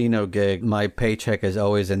casino gig, my paycheck is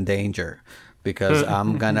always in danger because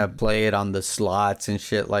I'm going to play it on the slots and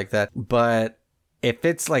shit like that. But if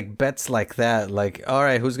it's like bets like that, like, all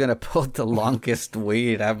right, who's going to pull the longest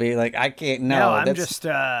weed? I mean, like, I can't know. No, I'm just,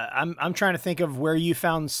 I'm trying to think of where you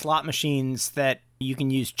found slot machines that you can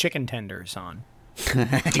use chicken tenders on.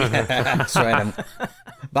 Yeah, that's right.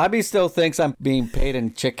 Bobby still thinks I'm being paid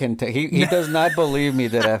in chicken. He does not believe me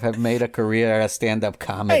that I have made a career as stand-up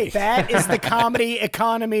comedy. Hey, that is the comedy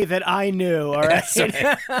economy that I knew, all right?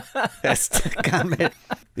 That's the comedy.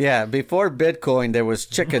 Yeah, before Bitcoin, there was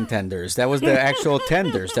chicken tenders. That was the actual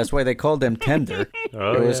tenders. That's why they called them tender.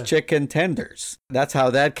 It was chicken tenders. That's how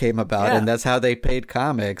that came about, and that's how they paid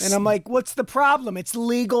comics. And I'm like, what's the problem? It's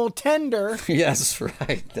legal tender. Yes,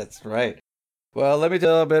 right. That's right. Well, let me tell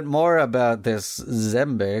you a little bit more about this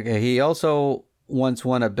Zembic. He also once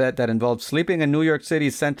won a bet that involved sleeping in New York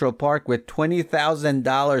City's Central Park with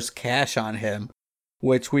 $20,000 cash on him,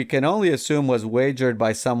 which we can only assume was wagered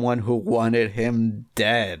by someone who wanted him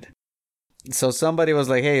dead. So somebody was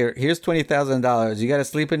like, hey, here's $20,000. You got to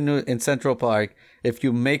sleep in Central Park. If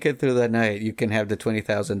you make it through the night, you can have the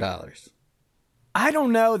 $20,000. I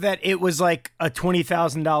don't know that it was like a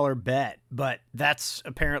 $20,000 bet, but that's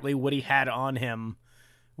apparently what he had on him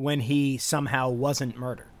when he somehow wasn't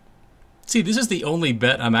murdered. See, this is the only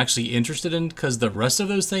bet I'm actually interested in because the rest of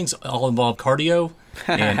those things all involve cardio,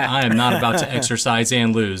 and I am not about to exercise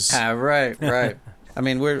and lose. Right. I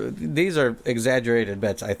mean, these are exaggerated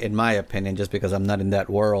bets, in my opinion, just because I'm not in that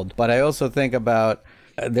world. But I also think about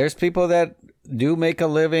there's people that do make a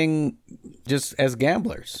living just as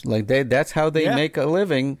gamblers. Like that's how they make a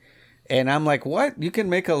living. And I'm like, what? You can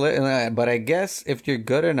make a living? But I guess if you're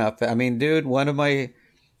good enough, I mean, dude, I was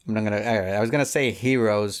going to say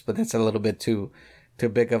heroes, but that's a little bit too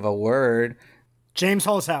big of a word. James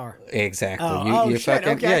Holzhauer. Exactly. You shit,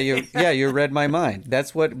 okay. You read my mind.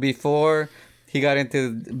 That's what, before he got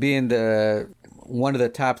into being one of the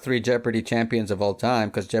top 3 Jeopardy champions of all time,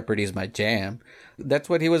 because Jeopardy is my jam. That's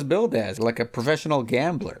what he was billed as, like a professional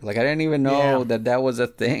gambler. Like, I didn't even know that was a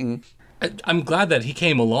thing. I'm glad that he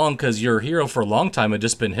came along, because your hero for a long time had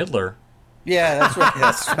just been Hitler. Yeah, that's right.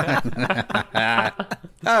 That's right.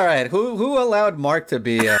 All right, who allowed Mark to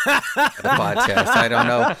be the podcast? I don't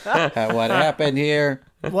know what happened here.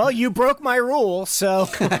 Well, you broke my rule, so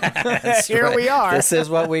here we are. This is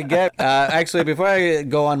what we get. Actually, before I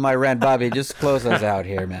go on my rant, Bobby, just close us out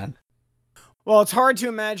here, man. Well, it's hard to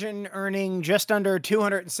imagine earning just under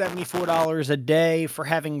 $274 a day for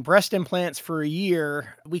having breast implants for a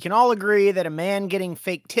year. We can all agree that a man getting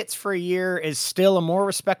fake tits for a year is still a more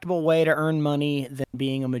respectable way to earn money than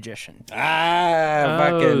being a magician.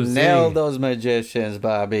 Fucking nailed those magicians,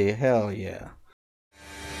 Bobby. Hell yeah.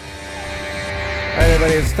 All right,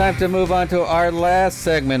 everybody, it's time to move on to our last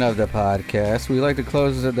segment of the podcast. We like to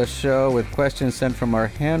close the show with questions sent from our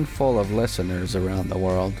handful of listeners around the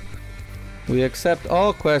world. We accept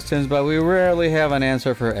all questions, but we rarely have an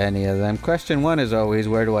answer for any of them. Question 1 is always,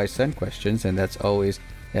 where do I send questions? And that's always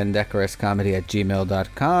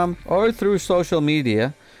indecorouscomedy@gmail.com or through social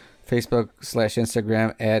media,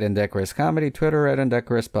 Facebook/Instagram @indecorouscomedy, Twitter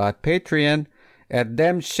 @indecorouspod, Patreon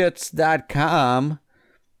 @themshits.com.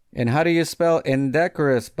 And how do you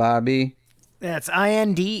indecorous, Bobby? That's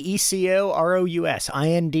INDECOROUS.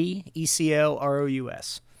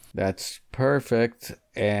 INDECOROUS. That's perfect.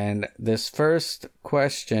 And this first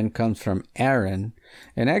question comes from Aaron.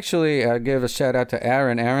 And actually, I'll give a shout out to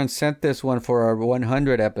Aaron. Aaron sent this one for our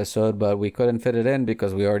 100 episode, but we couldn't fit it in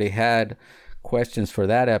because we already had questions for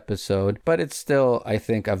that episode. But it's still, I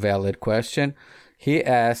think, a valid question. He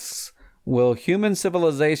asks, will human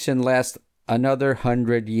civilization last another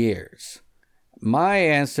 100 years? My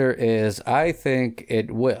answer is, I think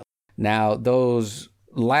it will. Now, those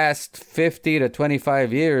last 50 to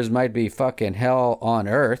 25 years might be fucking hell on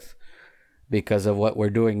earth because of what we're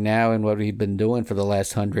doing now and what we've been doing for the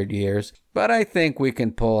last 100 years. But I think we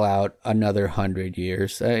can pull out another 100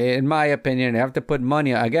 years. In my opinion, I have to put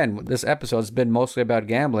money, again, this episode's been mostly about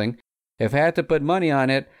gambling. If I had to put money on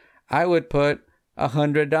it, I would put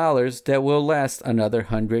 $100 that will last another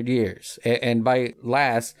 100 years. And by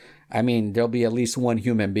last, I mean there'll be at least one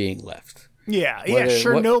human being left.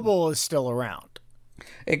 Chernobyl is still around.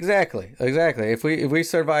 Exactly. If we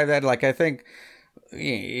survive that, like, I think,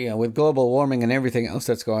 you know, with global warming and everything else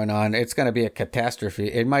that's going on, it's going to be a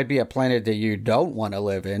catastrophe. It might be a planet that you don't want to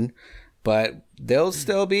live in, but there'll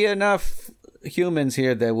still be enough humans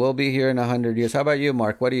here that will be here in 100 years. How about you,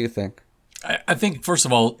 Mark? What do you think? I think, first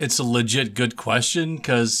of all, it's a legit good question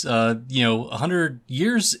because, 100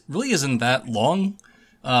 years really isn't that long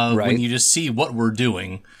when you just see what we're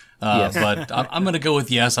doing. Yes. But I'm going to go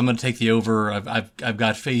with yes. I'm going to take the over. I've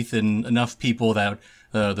got faith in enough people that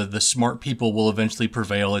the smart people will eventually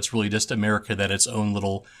prevail. It's really just America that its own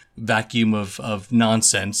little vacuum of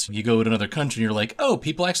nonsense. You go to another country and you're like, oh,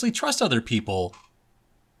 people actually trust other people.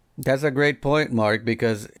 That's a great point, Mark,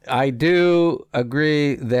 because I do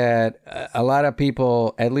agree that a lot of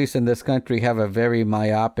people, at least in this country, have a very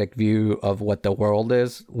myopic view of what the world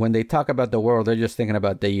is. When they talk about the world, they're just thinking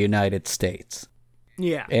about the United States.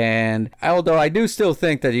 Yeah. And although I do still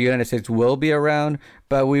think that the United States will be around,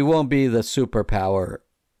 but we won't be the superpower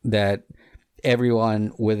that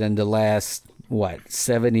everyone within the last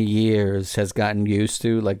 70 years has gotten used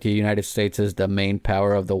to. Like, the United States is the main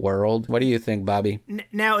power of the world. What do you think, Bobby?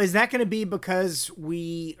 Now, is that going to be because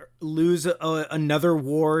we lose another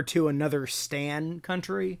war to another Stan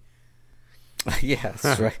country? Yes,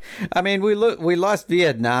 right. I mean, we lost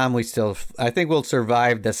Vietnam. I think we'll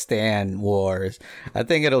survive the Stan wars. I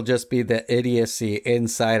think it'll just be the idiocy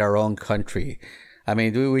inside our own country. I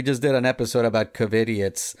mean, we just did an episode about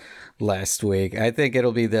COVIDiots last week. I think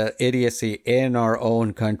it'll be the idiocy in our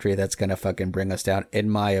own country that's going to fucking bring us down, in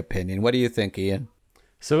my opinion. What do you think, Ian?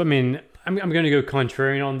 So, I mean, I'm going to go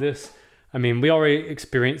contrarian on this. I mean, we already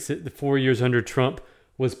experienced it. The 4 years under Trump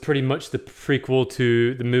was pretty much the prequel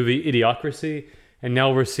to the movie Idiocracy. And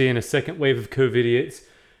now we're seeing a second wave of COVIDiots,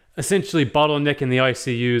 essentially bottlenecking the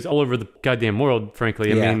ICUs all over the goddamn world,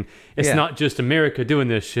 frankly. I mean, it's not just America doing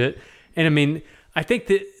this shit. And I mean, I think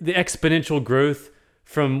that the exponential growth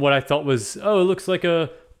from what I thought was, it looks like a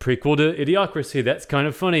prequel to Idiocracy. That's kind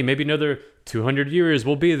of funny. Maybe another 200 years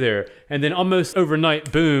we'll be there. And then almost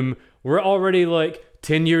overnight, boom, we're already like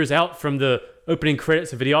 10 years out from the opening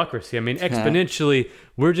credits of Idiocracy. I mean, exponentially,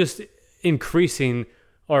 we're just increasing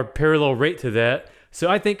our parallel rate to that. So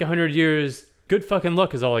I think 100 years, good fucking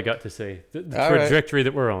luck is all I got to say. The trajectory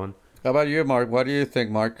that we're on. How about you, Mark? What do you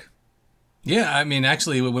think, Mark? Yeah, I mean,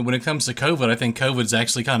 actually, when it comes to COVID, I think COVID's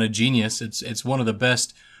actually kind of genius. It's one of the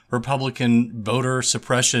best Republican voter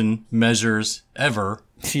suppression measures ever.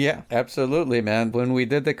 Yeah, absolutely, man. When we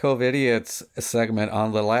did the COVIDiots segment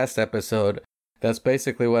on the last episode, that's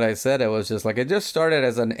basically what I said. It was just like, it just started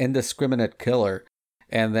as an indiscriminate killer.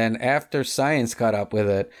 And then after science caught up with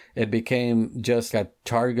it, it became just a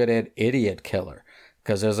targeted idiot killer.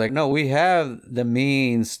 Because it was like, no, we have the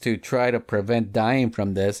means to try to prevent dying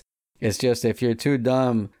from this. It's just if you're too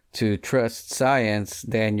dumb to trust science,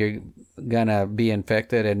 then you're gonna be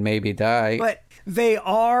infected and maybe die. But they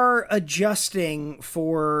are adjusting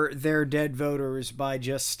for their dead voters by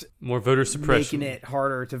just more voter suppression, making it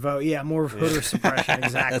harder to vote. Yeah, more voter suppression.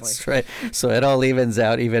 Exactly. That's right. So it all evens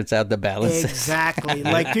out the balance. Exactly.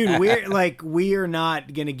 Like, dude, we are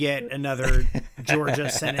not gonna get another Georgia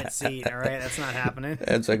Senate seat. All right, that's not happening.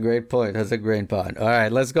 That's a great point. All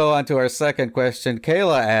right, let's go on to our second question.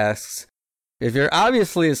 Kayla asks, if you're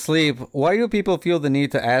obviously asleep, why do people feel the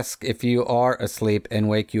need to ask if you are asleep and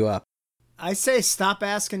wake you up? I say stop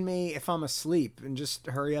asking me if I'm asleep and just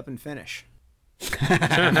hurry up and finish.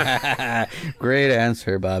 Great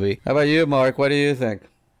answer, Bobby. How about you, Mark? What do you think?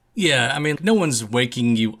 Yeah, I mean, no one's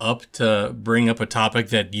waking you up to bring up a topic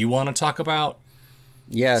that you want to talk about.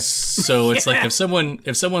 Yes. So it's like if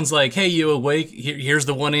someone's like, "Hey, you awake? Here's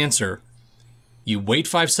the one answer." You wait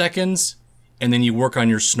 5 seconds, and then you work on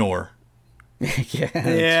your snore.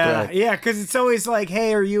 Yeah, because it's always like,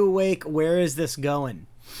 "Hey, are you awake? Where is this going?"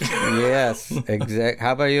 Yes, exactly.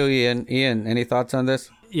 How about you, Ian? Ian, any thoughts on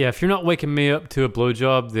this? Yeah, if you're not waking me up to a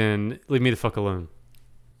blowjob, then leave me the fuck alone.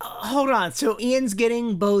 Hold on. So Ian's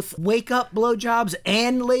getting both wake up blowjobs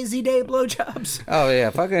and lazy day blowjobs? Oh, yeah.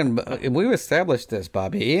 Fucking, we've established this,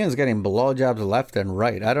 Bobby. Ian's getting blowjobs left and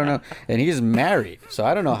right. I don't know. And he's married. So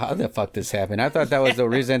I don't know how the fuck this happened. I thought that was the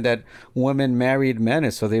reason that women married men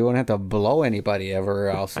is so they wouldn't have to blow anybody ever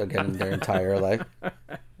else again in their entire life.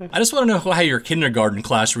 I just want to know how your kindergarten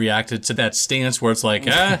class reacted to that stance where it's like,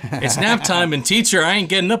 it's nap time and teacher, I ain't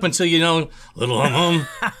getting up until, little hum.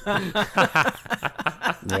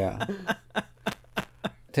 Yeah.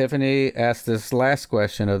 Tiffany asked this last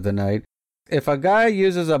question of the night. If a guy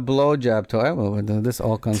uses a blowjob toy, well, this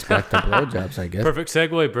all comes back to blowjobs, I guess. Perfect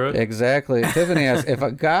segue, bro. Exactly. Tiffany asks, if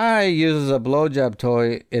a guy uses a blowjob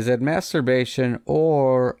toy, is it masturbation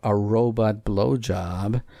or a robot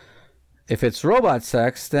blowjob? If it's robot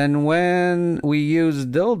sex, then when we use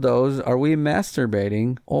dildos, are we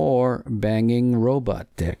masturbating or banging robot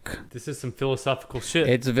dick? This is some philosophical shit.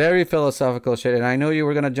 It's very philosophical shit, and I know you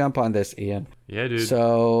were going to jump on this, Ian. Yeah, dude.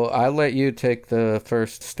 So I'll let you take the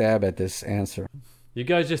first stab at this answer. You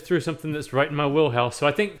guys just threw something that's right in my wheelhouse. So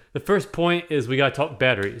I think the first point is we got to talk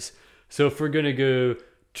batteries. So if we're going to go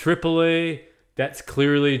AAA, that's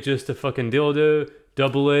clearly just a fucking dildo.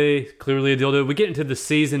 AA, clearly a dildo. We get into the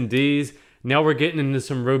C's and D's. Now we're getting into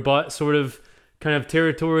some robot sort of kind of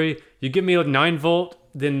territory. You give me a 9-volt,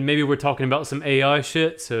 then maybe we're talking about some AI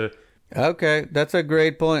shit. So okay, that's a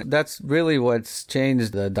great point. That's really what's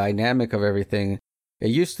changed the dynamic of everything. It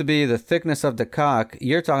used to be the thickness of the cock.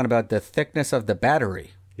 You're talking about the thickness of the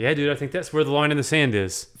battery. Yeah, dude, I think that's where the line in the sand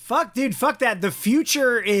is. Fuck, dude, fuck that. The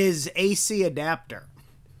future is AC adapter.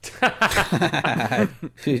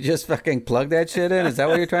 You just fucking plug that shit in? Is that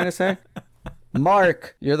what you're trying to say?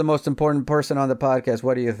 Mark, you're the most important person on the podcast.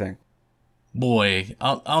 What do you think? Boy,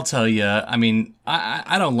 I'll tell you. I mean,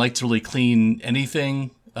 I don't like to really clean anything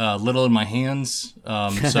little in my hands.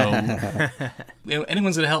 So if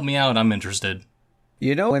anyone's gonna help me out, I'm interested.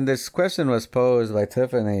 You know, when this question was posed by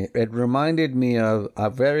Tiffany, it reminded me of a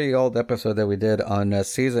very old episode that we did on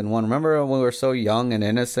season 1. Remember when we were so young and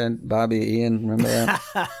innocent, Bobby, Ian, remember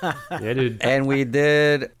that? Yeah, dude. And we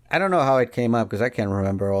did, I don't know how it came up because I can't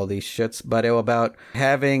remember all these shits, but it was about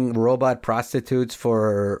having robot prostitutes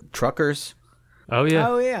for truckers. Oh, yeah.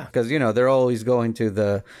 Oh, yeah. Because, you know, they're always going to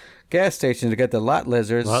the gas station to get the lot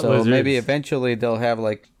lizards. Maybe eventually they'll have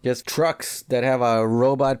like just trucks that have a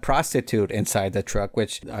robot prostitute inside the truck,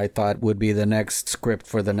 which I thought would be the next script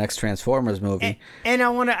for the next Transformers movie. And I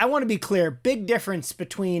want to be clear. Big difference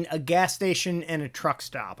between a gas station and a truck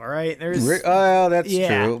stop. All right, That's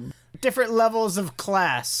true. Different levels of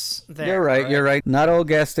class there. You're right. Not all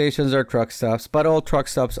gas stations are truck stops, but all truck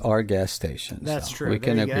stops are gas stations. That's true. We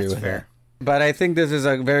can agree with fair. that. But I think this is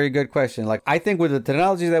a very good question. Like, I think with the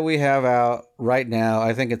technology that we have out right now,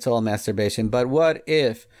 I think it's all masturbation. But what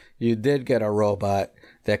if you did get a robot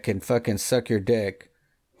that can fucking suck your dick?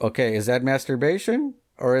 Okay, is that masturbation?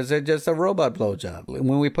 Or is it just a robot blowjob?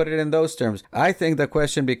 When we put it in those terms, I think the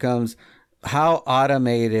question becomes, how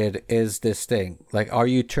automated is this thing? Like, are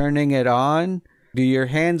you turning it on? Do your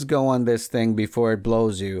hands go on this thing before it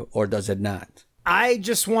blows you, or does it not? I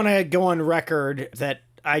just want to go on record that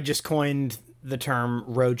I just coined the term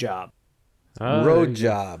road job. Road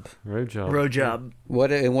job. Road job. Road job.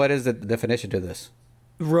 What is the definition to this?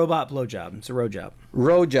 Robot blowjob. It's a road job.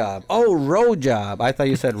 Road job. Oh, road job. I thought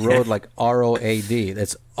you said road like ROAD.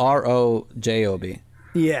 That's ROJOB.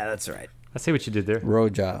 Yeah, that's right. I see what you did there.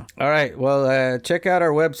 Road job. All right. Well, check out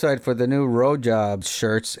our website for the new road job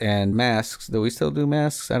shirts and masks. Do we still do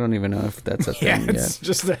masks? I don't even know if that's a thing it's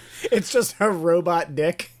yet. it's just a robot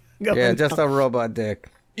dick. Yeah, just a robot dick.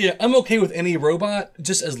 Yeah, I'm okay with any robot,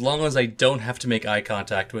 just as long as I don't have to make eye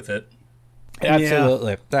contact with it.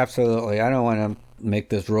 Absolutely. Absolutely. I don't want to make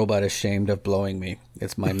this robot ashamed of blowing me.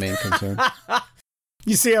 It's my main concern.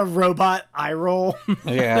 You see a robot eye roll?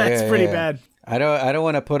 Yeah, that's pretty bad. I don't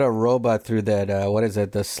want to put a robot through that. What is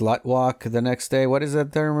it? The slut walk the next day. What is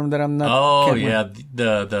that term that I'm not? Oh yeah,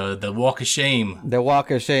 the walk of shame. The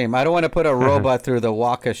walk of shame. I don't want to put a robot through the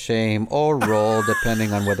walk of shame or roll,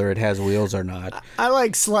 depending on whether it has wheels or not. I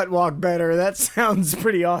like slut walk better. That sounds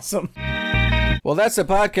pretty awesome. Well, that's the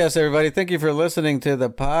podcast, everybody. Thank you for listening to the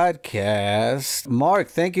podcast. Mark,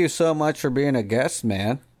 thank you so much for being a guest,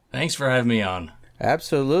 man. Thanks for having me on.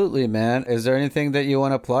 Absolutely, man. Is there anything that you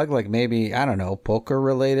want to plug? Like maybe, I don't know, poker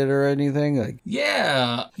related or anything? Like,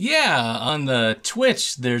 Yeah. On the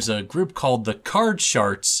Twitch, there's a group called the Card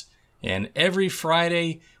Charts, and every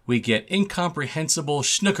Friday we get incomprehensible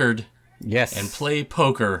snookered yes, and play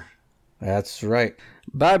poker. That's right.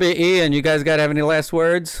 Bobby, Ian, you guys got to have any last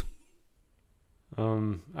words?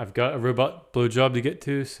 I've got a robot blowjob to get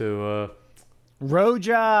to, so Road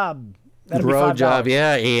job. That'll be Road $5. job,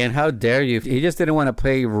 yeah, Ian. How dare you? He just didn't want to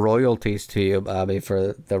pay royalties to you, Bobby,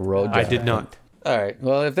 for the road job. I did not. All right.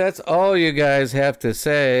 Well, if that's all you guys have to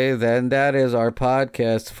say, then that is our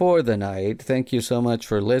podcast for the night. Thank you so much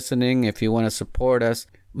for listening. If you want to support us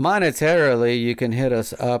monetarily, you can hit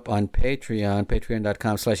us up on Patreon,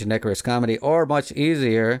 patreon.com/indecorous-comedy, or much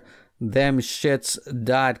easier,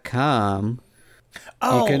 themshits.com.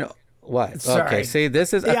 Oh, You can... What? Sorry. Okay, see,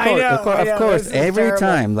 this is, Yeah, I know, of course, this is every terrible.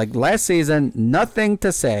 time, like last season, nothing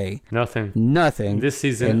to say. Nothing. This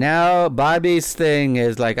season- And now Bobby's thing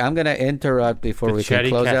is like, I'm going to interrupt before The we can chatty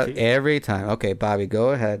close out Cathy. every time. Okay, Bobby, go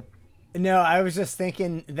ahead. No, I was just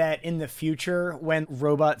thinking that in the future, when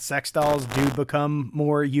robot sex dolls do become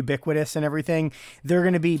more ubiquitous and everything, there are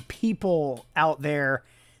going to be people out there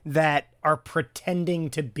that are pretending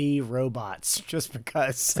to be robots just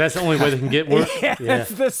because. that's the only way they can get work. Yeah, that's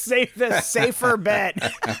the safer bet.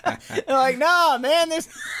 They're like, nah, man, this.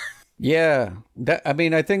 Yeah. I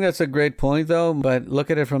mean, I think that's a great point, though, but look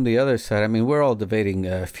at it from the other side. I mean, we're all debating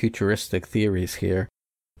futuristic theories here.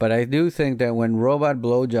 But I do think that when robot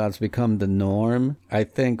blowjobs become the norm, I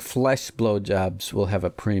think flesh blowjobs will have a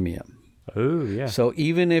premium. Oh, yeah. So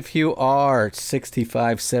even if you are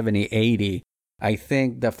 65, 70, 80, I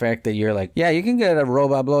think the fact that you're like, yeah, you can get a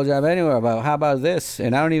robot blowjob anywhere, but how about this?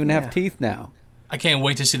 And I don't even have teeth now. I can't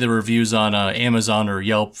wait to see the reviews on Amazon or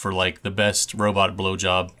Yelp for like the best robot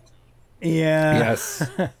blowjob. Yeah. Yes.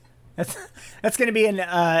 That's going to be an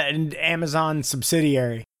Amazon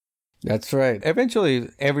subsidiary. That's right. Eventually,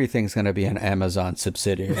 everything's going to be an Amazon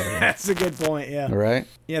subsidiary. That's a good point, yeah. All right?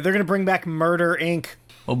 Yeah, they're going to bring back Murder, Inc.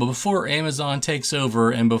 Well, but before Amazon takes over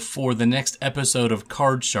and before the next episode of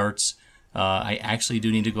Card Sharts, I actually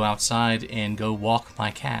do need to go outside and go walk my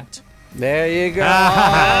cat. There you go.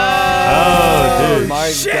 Oh, dude.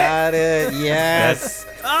 Mark got it. Yes.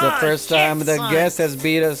 The first time the guest has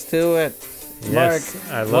beat us to it. Yes, Mark,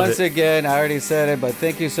 I love once it. again, I already said it, but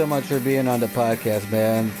thank you so much for being on the podcast,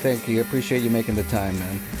 man. Thank you. Appreciate you making the time,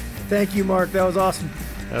 man. Thank you, Mark. That was awesome.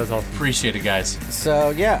 That was awesome. Appreciate it, guys.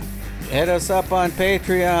 So, yeah, hit us up on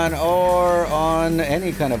Patreon or on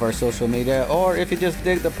any kind of our social media. Or if you just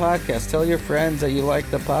dig the podcast, tell your friends that you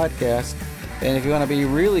like the podcast. And if you want to be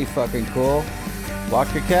really fucking cool,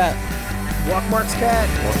 walk your cat. Walk Mark's cat.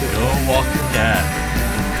 Go walk your cat.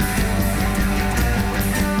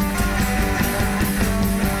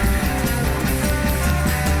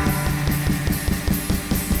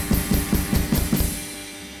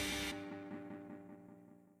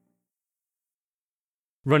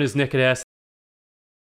 Run his naked ass